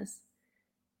bananas.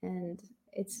 And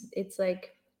it's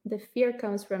like the fear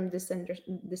comes from this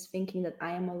thinking that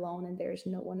I am alone and there's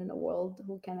no one in the world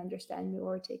who can understand me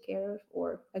or take care of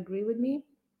or agree with me.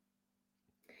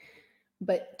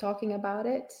 But talking about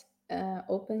it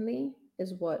openly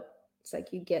is what it's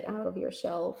like. You get out of your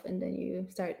shelf and then you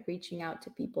start reaching out to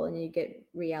people and you get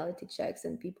reality checks,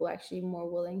 and people actually more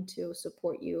willing to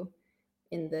support you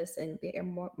in this, and they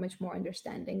are much more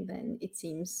understanding than it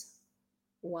seems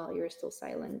while you're still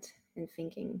silent and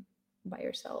thinking by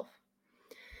yourself.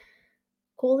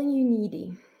 Calling you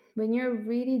needy when you're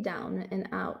really down and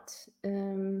out,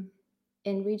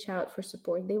 and reach out for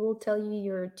support. They will tell you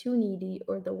you're too needy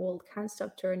or the world can't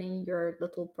stop turning for your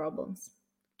little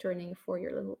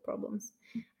problems.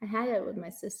 I had it with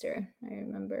my sister. I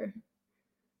remember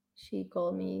she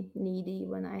called me needy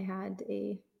when I had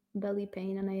a belly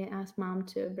pain, and I asked mom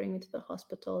to bring me to the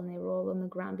hospital, and I rolled on the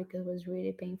ground because it was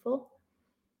really painful.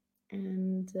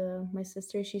 And my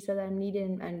sister, she said I need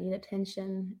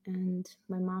attention, and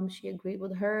my mom, she agreed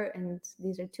with her, and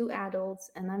these are two adults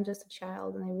and I'm just a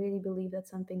child, and I really believe that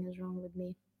something is wrong with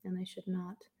me and I should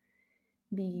not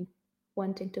be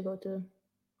wanting to go to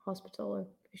hospital, or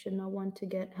I should not want to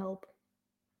get help.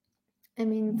 I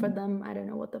mean, for them, I don't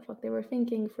know what the fuck they were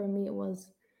thinking. For me, it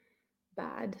was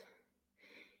bad.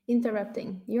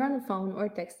 Interrupting, you're on the phone or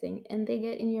texting and they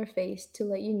get in your face to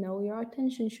let you know your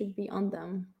attention should be on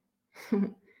them. Hmm.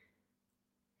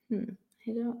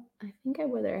 I don't. I think I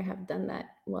would have done that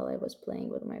while I was playing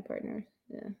with my partner.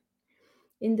 Yeah.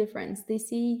 Indifference. They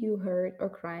see you hurt or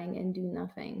crying and do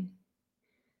nothing.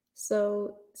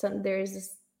 So some there's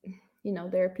this.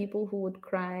 There are people who would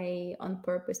cry on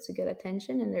purpose to get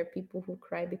attention, and there are people who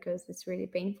cry because it's really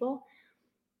painful.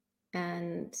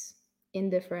 And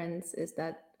indifference is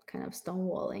that kind of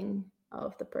stonewalling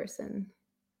of the person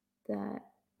that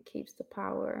keeps the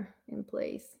power in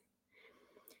place.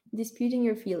 Disputing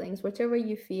your feelings. Whatever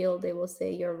you feel, they will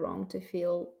say you're wrong to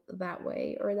feel that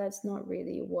way, or that's not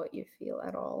really what you feel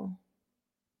at all.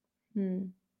 Hmm.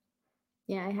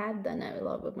 Yeah, I had done that a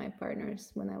lot with my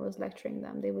partners when I was lecturing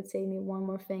them. They would say me one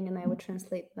more thing and I would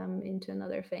translate them into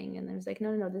another thing. And I was like,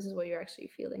 no, no, no, this is what you're actually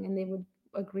feeling. And they would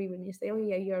agree with me, say, oh,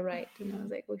 yeah, you're right. And I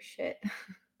was like, oh, shit.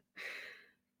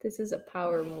 This is a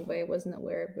power move I wasn't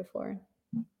aware of before.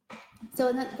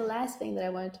 So, the last thing that I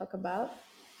want to talk about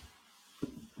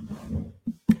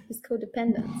is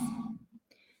codependence.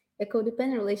 A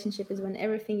codependent relationship is when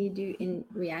everything you do in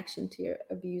reaction to your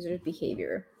abuser's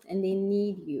behavior, and they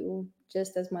need you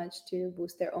just as much to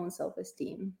boost their own self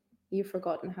esteem. You've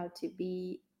forgotten how to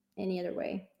be any other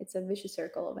way. It's a vicious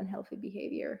circle of unhealthy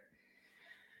behavior.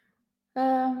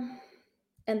 Um,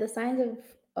 and the signs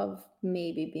of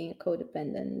maybe being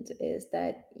codependent is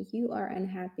that you are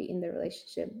unhappy in the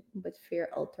relationship but fear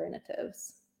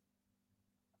alternatives.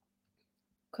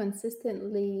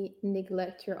 Consistently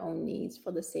neglect your own needs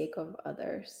for the sake of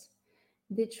others.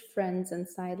 Ditch friends and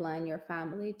sideline your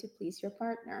family to please your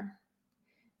partner.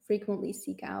 Frequently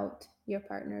seek out your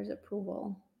partner's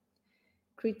approval.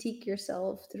 Critique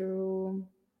yourself through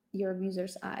your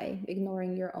abuser's eye,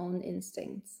 ignoring your own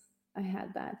instincts. I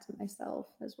had that myself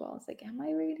as well. It's like, am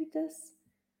I really this?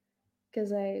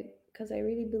 Because I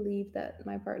really believe that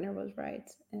my partner was right,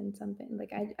 and something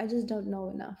like I just don't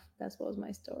know enough. That was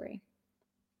my story.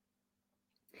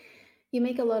 You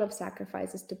make a lot of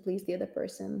sacrifices to please the other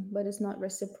person, but it's not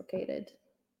reciprocated.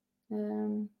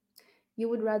 Um, You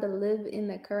would rather live in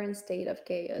the current state of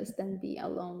chaos than be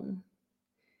alone.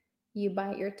 You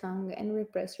bite your tongue and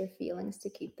repress your feelings to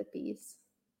keep the peace.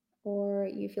 Or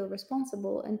you feel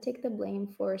responsible and take the blame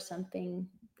for something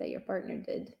that your partner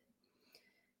did.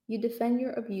 You defend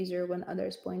your abuser when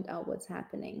others point out what's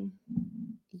happening.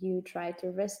 You try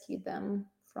to rescue them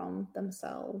from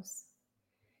themselves.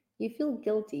 You feel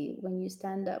guilty when you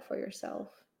stand up for yourself,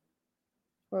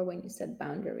 or when you set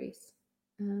boundaries,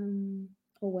 um,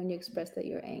 or when you express that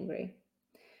you're angry.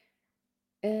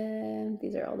 And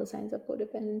these are all the signs of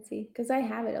codependency, because I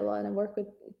have it a lot and I work with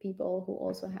people who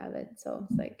also have it. So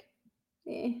it's like,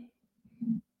 eh,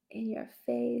 in your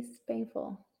face,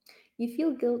 painful. You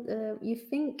feel guilt. You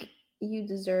think you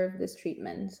deserve this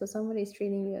treatment. So somebody's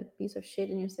treating you a piece of shit,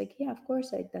 and you're just like, yeah, of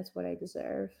course, that's what I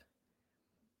deserve.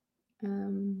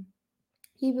 Um,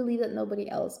 you believe that nobody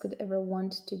else could ever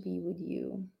want to be with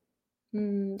you.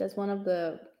 That's one of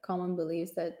the common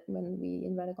beliefs that when we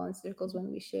in radical circles, when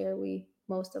we share, we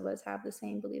most of us have the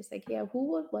same beliefs. Like, yeah,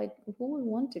 who would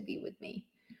want to be with me?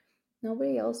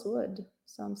 Nobody else would.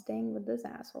 So I'm staying with this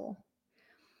asshole.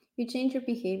 You change your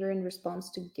behavior in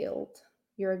response to guilt.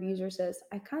 Your abuser says,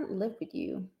 I can't live with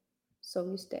you, so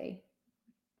you stay.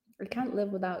 I can't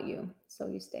live without you, so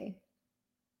you stay.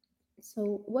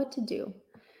 So, what to do?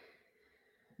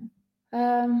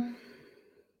 Um,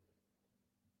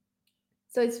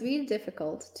 so, it's really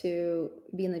difficult to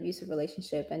be in an abusive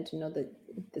relationship and to know that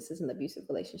this is an abusive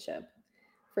relationship.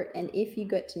 And if you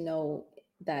get to know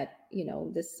that,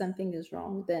 this something is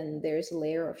wrong, then there's a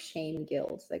layer of shame and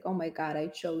guilt. Like, oh my God, I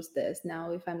chose this.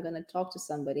 Now, if I'm going to talk to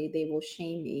somebody, they will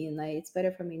shame me. And it's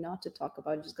better for me not to talk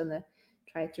about it. Just going to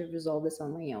try to resolve this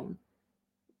on my own.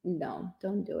 No,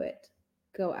 don't do it.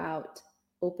 Go out,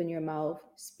 open your mouth,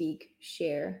 speak,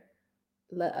 share,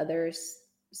 let others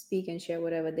speak and share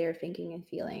whatever they're thinking and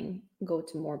feeling. Go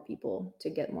to more people to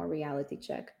get more reality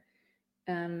check.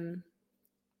 Um,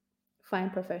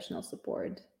 find professional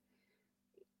support.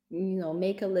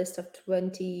 Make a list of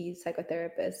 20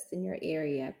 psychotherapists in your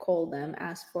area, call them,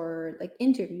 ask for, like,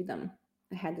 interview them.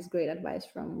 I had this great advice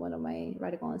from one of my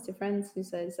radical honesty friends who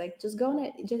says, like, just go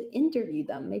and just interview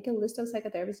them, make a list of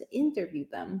psychotherapists, interview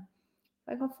them.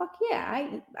 Like, oh fuck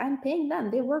yeah, I'm paying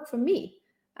them, they work for me.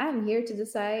 I'm here to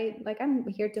decide, like, I'm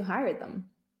here to hire them.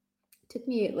 Took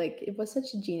me, like, it was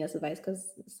such a genius advice, because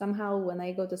somehow when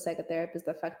I go to psychotherapists,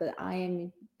 the fact that I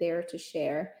am there to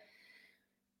share,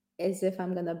 as if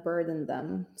I'm gonna burden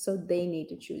them, so they need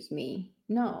to choose me.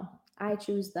 No, I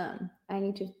choose them. I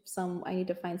need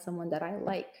to find someone that I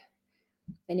like.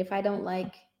 And if I don't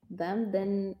like them,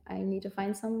 then I need to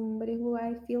find somebody who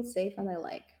I feel safe and I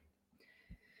like.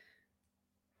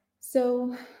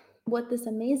 So, what this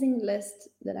amazing list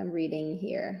that I'm reading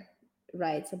here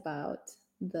writes about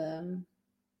the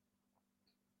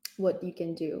what you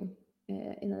can do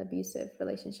in an abusive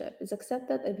relationship is accept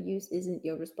that abuse isn't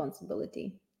your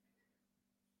responsibility.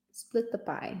 Split the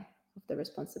pie of the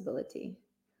responsibility.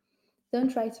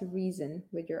 Don't try to reason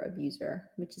with your abuser,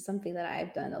 which is something that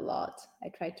I've done a lot. I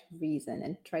try to reason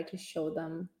and try to show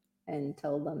them and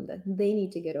tell them that they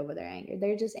need to get over their anger.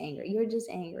 They're just angry. You're just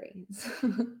angry.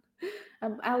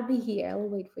 I'll be here. I'll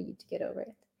wait for you to get over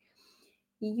it.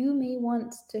 You may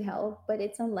want to help, but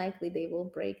it's unlikely they will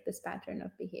break this pattern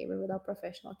of behavior without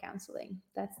professional counseling.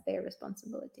 That's their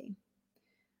responsibility.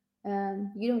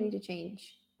 You don't need to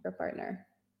change your partner.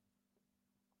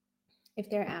 If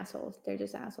they're assholes, they're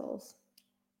just assholes.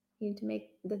 You need to make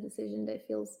the decision that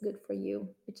feels good for you,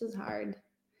 which is hard.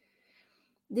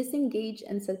 Disengage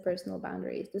and set personal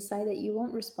boundaries. Decide that you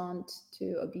won't respond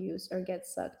to abuse or get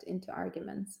sucked into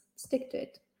arguments. Stick to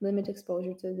it. Limit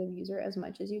exposure to the abuser as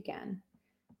much as you can.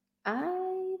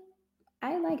 I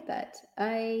I like that.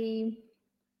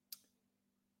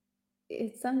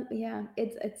 It's some yeah,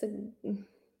 it's a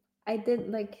I did,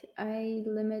 like, I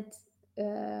limit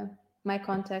uh my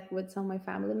contact with some of my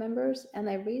family members, and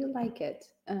I really like it.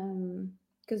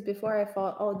 Because before I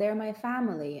thought, oh, they're my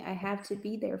family, I have to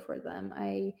be there for them.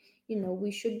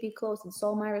 We should be close. It's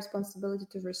all my responsibility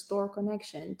to restore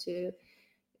connection, to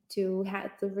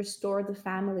have to restore the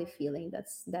family feeling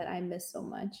that I miss so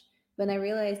much. When I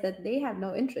realized that they have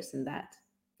no interest in that,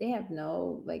 they have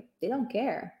no, like, they don't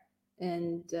care.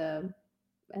 And um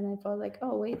and I thought, like,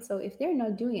 oh wait, so if they're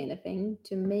not doing anything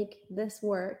to make this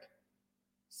work,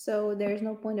 so there's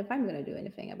no point if I'm going to do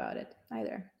anything about it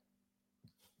either.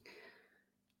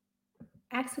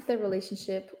 Accept the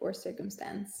relationship or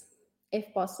circumstance.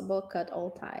 If possible, cut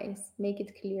all ties. Make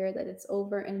it clear that it's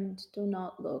over and do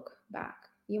not look back.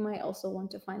 You might also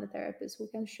want to find a therapist who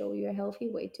can show you a healthy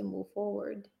way to move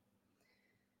forward.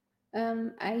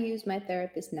 I use my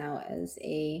therapist now as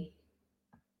a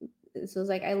so it's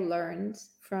like I learned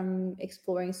from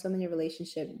exploring so many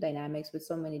relationship dynamics with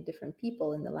so many different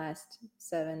people in the last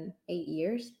 7 8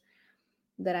 years,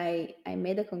 that I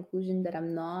made a conclusion that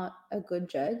I'm not a good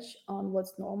judge on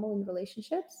what's normal in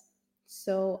relationships.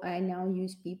 So I now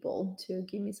use people to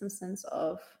give me some sense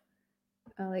of,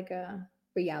 like, a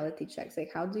reality checks,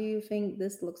 like, how do you think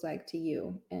this looks like to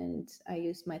you? And I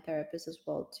use my therapist as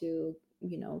well to,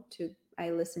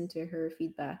 I listen to her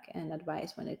feedback and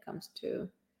advice when it comes to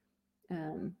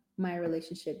my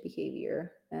relationship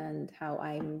behavior and how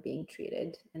I'm being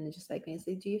treated. And it's just like, me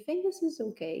say, do you think this is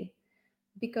okay?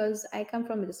 Because I come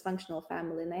from a dysfunctional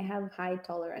family and I have high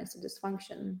tolerance to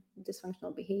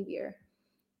dysfunctional behavior.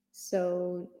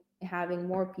 So having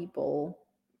more people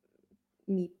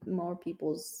meet more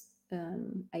people's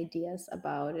ideas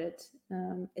about it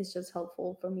is just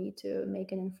helpful for me to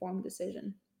make an informed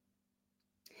decision.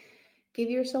 Give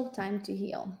yourself time to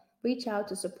heal. Reach out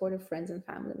to supportive friends and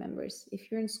family members. If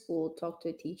you're in school, talk to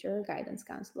a teacher or guidance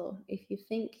counselor. If you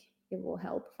think it will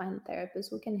help, find a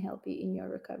therapist who can help you in your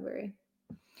recovery.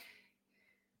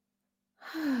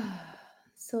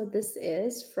 So this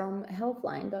is from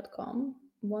healthline.com.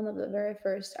 one of the very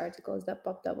first articles that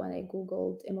popped up when I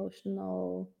Googled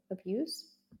emotional abuse.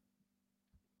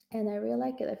 And I really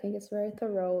like it. I think it's very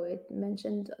thorough. It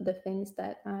mentioned the things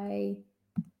that I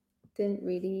didn't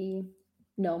really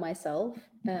know myself,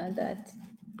 that,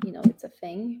 it's a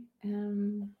thing.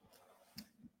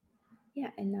 Yeah,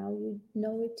 and now you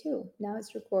know it too. Now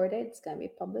it's recorded, it's going to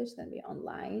be published, it's going to be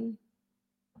online.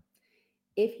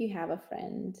 If you have a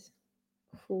friend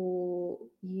who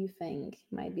you think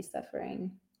might be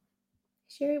suffering,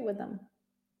 share it with them,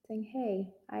 saying,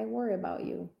 hey, I worry about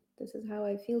you. This is how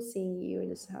I feel seeing you.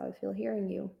 This is how I feel hearing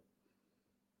you.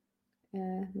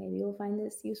 Maybe you'll find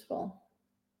this useful.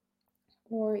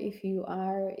 Or if you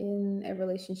are in a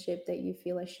relationship that you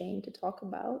feel ashamed to talk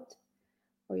about,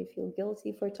 or you feel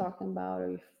guilty for talking about,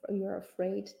 or you're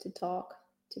afraid to talk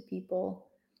to people,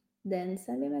 then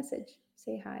send me a message.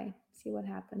 Say hi, see what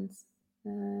happens.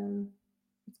 Um,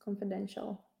 it's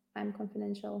confidential. I'm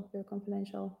confidential. You're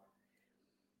confidential.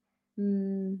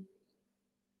 Mm,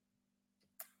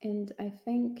 and I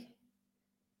think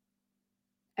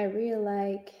I really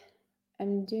like,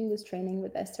 I'm doing this training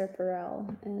with Esther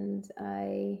Perel, and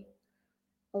I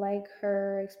like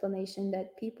her explanation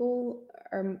that people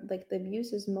are like, the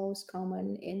abuse is most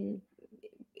common in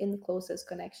the closest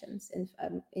connections,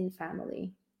 in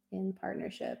family, in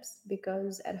partnerships,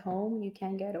 because at home you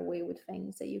can get away with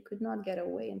things that you could not get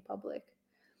away in public.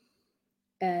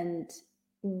 And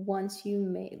once you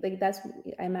make, like, that's,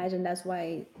 I imagine that's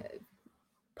why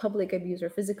public abuse or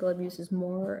physical abuse is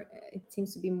more, it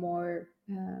seems to be more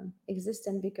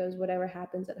existent, because whatever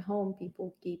happens at home,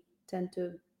 people tend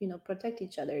to, protect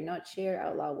each other, not share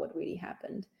out loud what really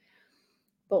happened.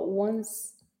 But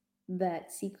once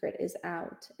that secret is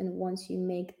out, and once you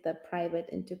make the private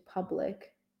into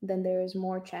public, then there is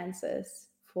more chances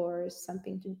for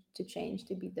something to change,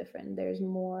 to be different. There's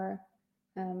more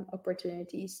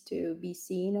opportunities to be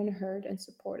seen and heard and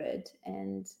supported.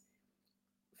 And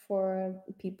for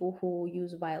people who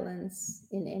use violence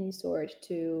in any sort,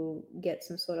 to get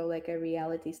some sort of like a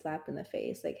reality slap in the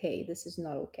face, like, hey, this is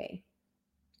not okay.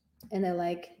 And I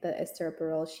like that Esther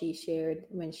Perel, she shared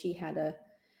when she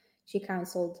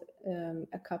counseled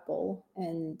a couple,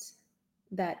 and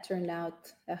that turned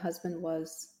out a husband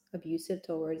was abusive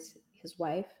towards his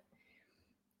wife.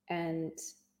 And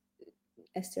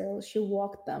Esther, she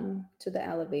walked them to the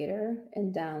elevator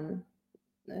and down.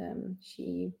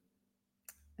 She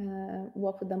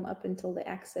walked with them up until the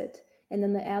exit. And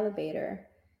in the elevator,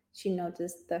 she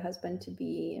noticed the husband to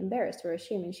be embarrassed or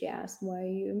ashamed, and she asked, "Why are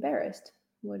you embarrassed?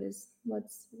 What's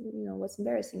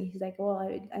embarrassing?" He's like, "Well,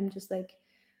 I'm just like,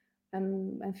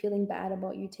 I'm feeling bad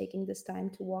about you taking this time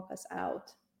to walk us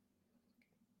out."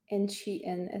 And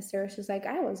Esther, she's like,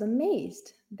 "I was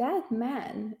amazed. That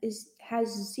man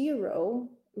has zero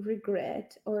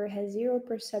regret or has zero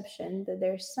perception that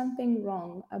there's something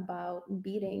wrong about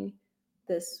beating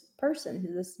this person,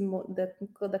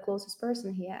 the closest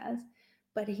person he has,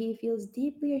 but he feels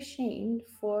deeply ashamed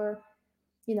for,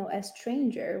 a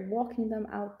stranger walking them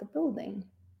out the building."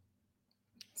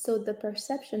 So the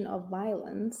perception of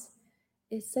violence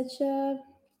is such a,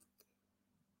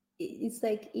 it's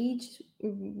like each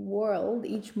world,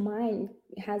 each mind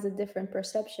has a different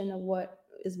perception of what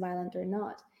is violent or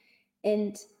not.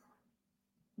 And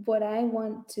what I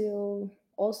want to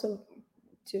also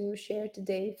to share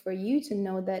today, for you to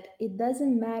know that it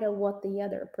doesn't matter what the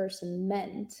other person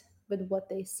meant with what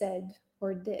they said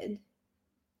or did.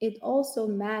 It also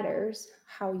matters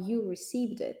how you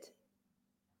received it,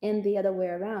 and the other way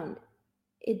around.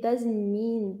 It doesn't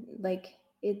mean like,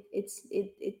 it's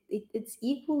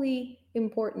equally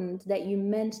important that you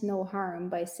meant no harm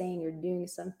by saying or doing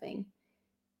something.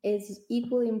 It's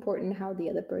equally important how the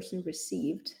other person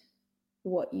received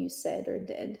what you said or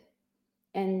did.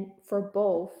 And for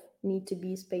both, need to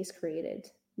be space created,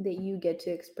 that you get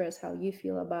to express how you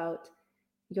feel about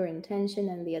your intention,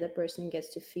 and the other person gets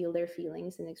to feel their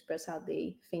feelings and express how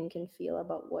they think and feel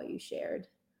about what you shared.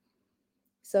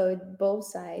 So both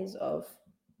sides of,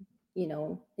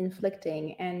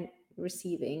 inflicting and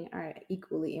receiving are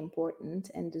equally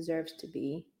important and deserves to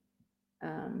be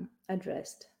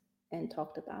addressed and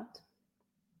talked about.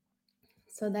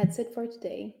 So that's it for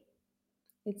today.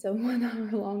 It's a 1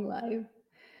 hour long live,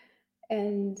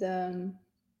 and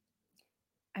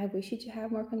I wish you to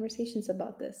have more conversations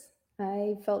about this.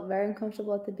 I felt very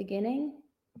uncomfortable at the beginning.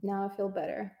 Now I feel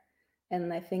better,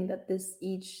 and I think that this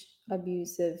each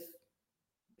abusive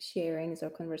sharings or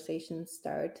conversations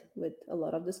start with a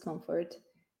lot of discomfort,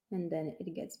 and then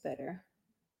it gets better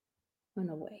on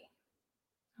a way.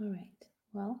 All right.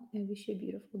 Well, I wish you a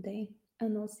beautiful day,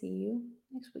 and I'll see you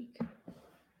next week.